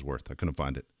how much he's worth. I couldn't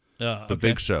find it. The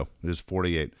Big Show is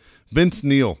 48. Vince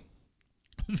Neil.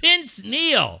 Vince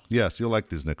Neil. Yes, you'll like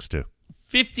these next two.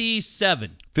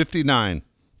 57. 59.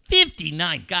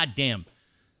 59. Goddamn.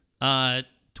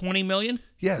 20 million?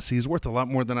 Yes, he's worth a lot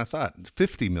more than I thought.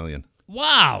 50 million.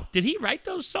 Wow. Did he write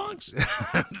those songs?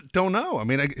 Don't know. I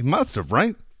mean, he must have,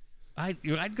 right?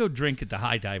 I'd go drink at the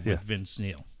High Dive with Vince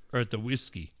Neil. Or at the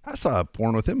Whiskey. I saw a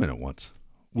porn with him in it once.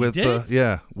 With did?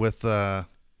 with Janine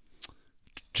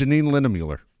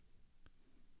Lindemuller.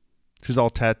 She's all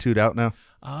tattooed out now.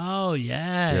 Oh,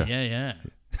 yeah. yeah.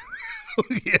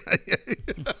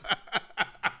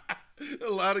 A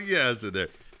lot of yes in there.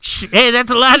 Hey,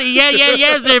 that's a lot of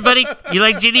yes there, buddy. You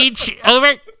like Janine?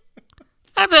 Over.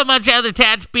 Not that much out of the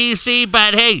tats, BC,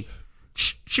 but hey,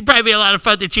 she'd probably be a lot of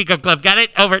fun at the Chico Club. Got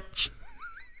it? Over.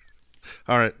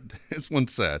 All right, this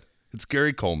one's sad. It's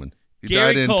Gary Coleman. He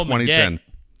Gary died in Coleman, 2010. dead.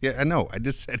 Yeah, I know. I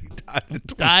just said he died in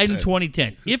 2010. Died in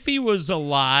 2010. If he was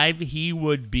alive, he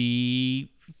would be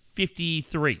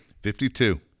 53.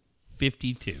 52.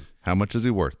 52. How much is he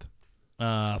worth?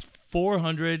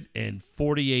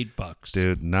 $448.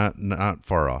 Dude, not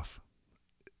far off.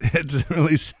 It's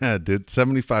really sad, dude.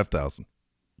 75,000.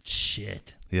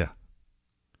 Shit. Yeah.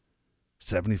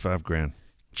 75 grand.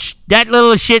 That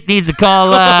little shit needs to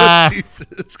call.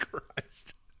 Jesus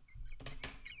Christ.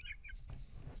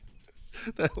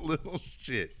 That little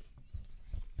shit.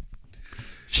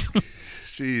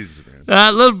 Jeez, man.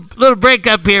 Little break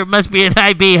up here. Must be an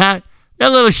IB, huh?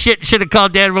 That little shit should have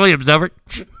called Dan Williams over.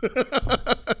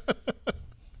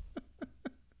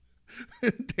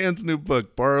 Dan's new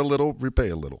book, Borrow a Little, Repay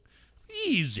a Little.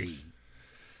 Easy.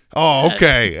 Oh,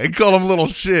 okay. I call him little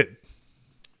shit.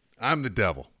 I'm the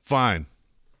devil. Fine.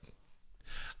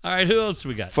 All right, who else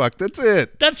we got? Fuck, that's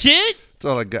it. That's it? That's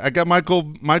all I got. I got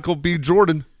Michael B.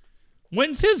 Jordan.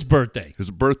 When's his birthday?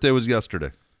 His birthday was yesterday.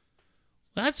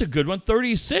 That's a good one.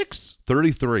 36?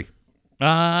 33.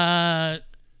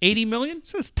 80 million? It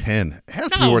says 10. It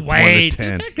has to No be worth more way, than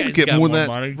 10. dude. That You guy's get got more more than that,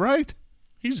 money. right?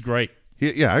 He's great.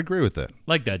 Yeah, I agree with that.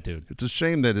 Like that dude. It's a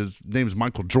shame that his name's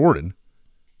Michael Jordan.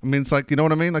 I mean, it's like, you know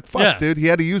what I mean? Like, fuck, Yeah. dude. He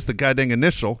had to use the goddamn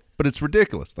initial, but it's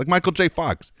ridiculous. Like Michael J.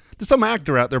 Fox. There's some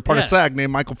actor out there, part Yeah. of SAG,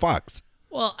 named Michael Fox.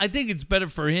 Well, I think it's better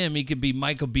for him. He could be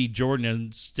Michael B. Jordan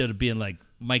instead of being like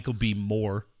Michael B.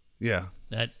 Moore. Yeah.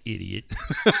 That idiot.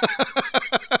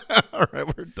 All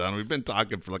right, we're done. We've been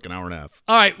talking for like an hour and a half.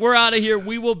 All right, we're out of here.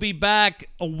 We will be back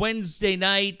a Wednesday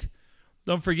night.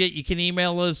 Don't forget, you can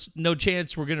email us. No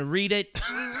chance we're going to read it.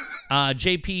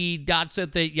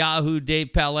 jp.seth at Yahoo,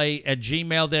 Dave Palais at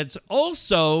Gmail. That's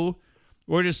also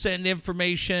where to send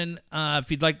information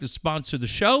if you'd like to sponsor the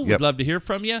show. We'd Yep. love to hear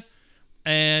from you.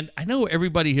 And I know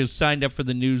everybody has signed up for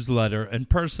the newsletter, and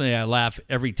personally, I laugh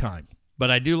every time.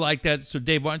 But I do like that. So,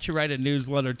 Dave, why don't you write a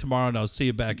newsletter tomorrow, and I'll see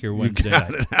you back here Wednesday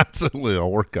Got night. it. Absolutely.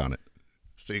 I'll work on it.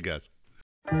 See you guys.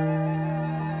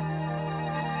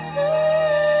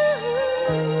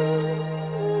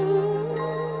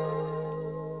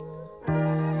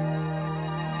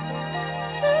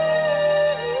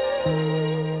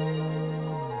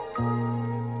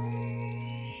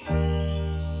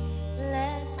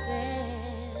 Last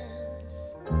dance,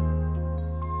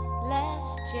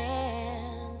 last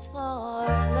chance for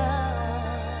love.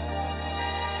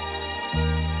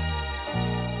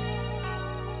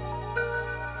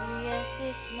 Yes,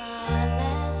 it's my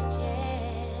last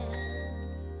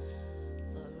chance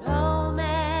for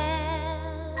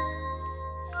romance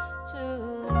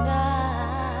tonight.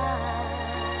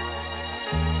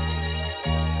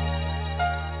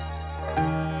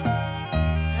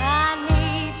 I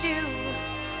need you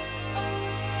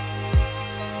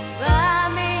by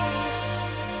me,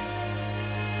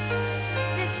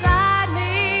 beside me,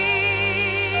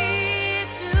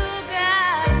 to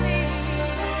guide me,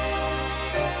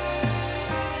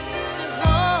 to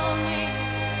hold me,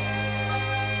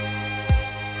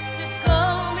 to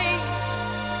scold me.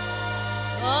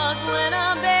 'Cause when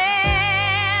I'm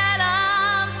bad,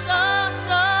 I'm so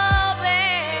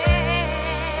bad.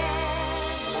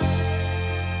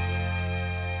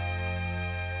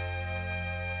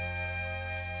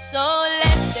 So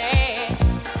let's dance,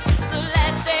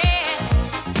 let's dance,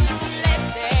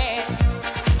 let's dance,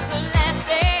 let's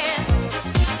dance,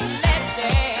 let's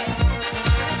dance,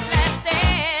 let's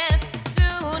dance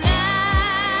tonight.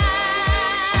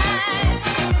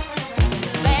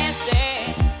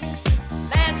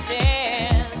 Let's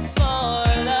dance for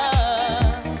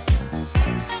love.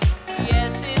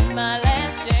 Yes, it's my last.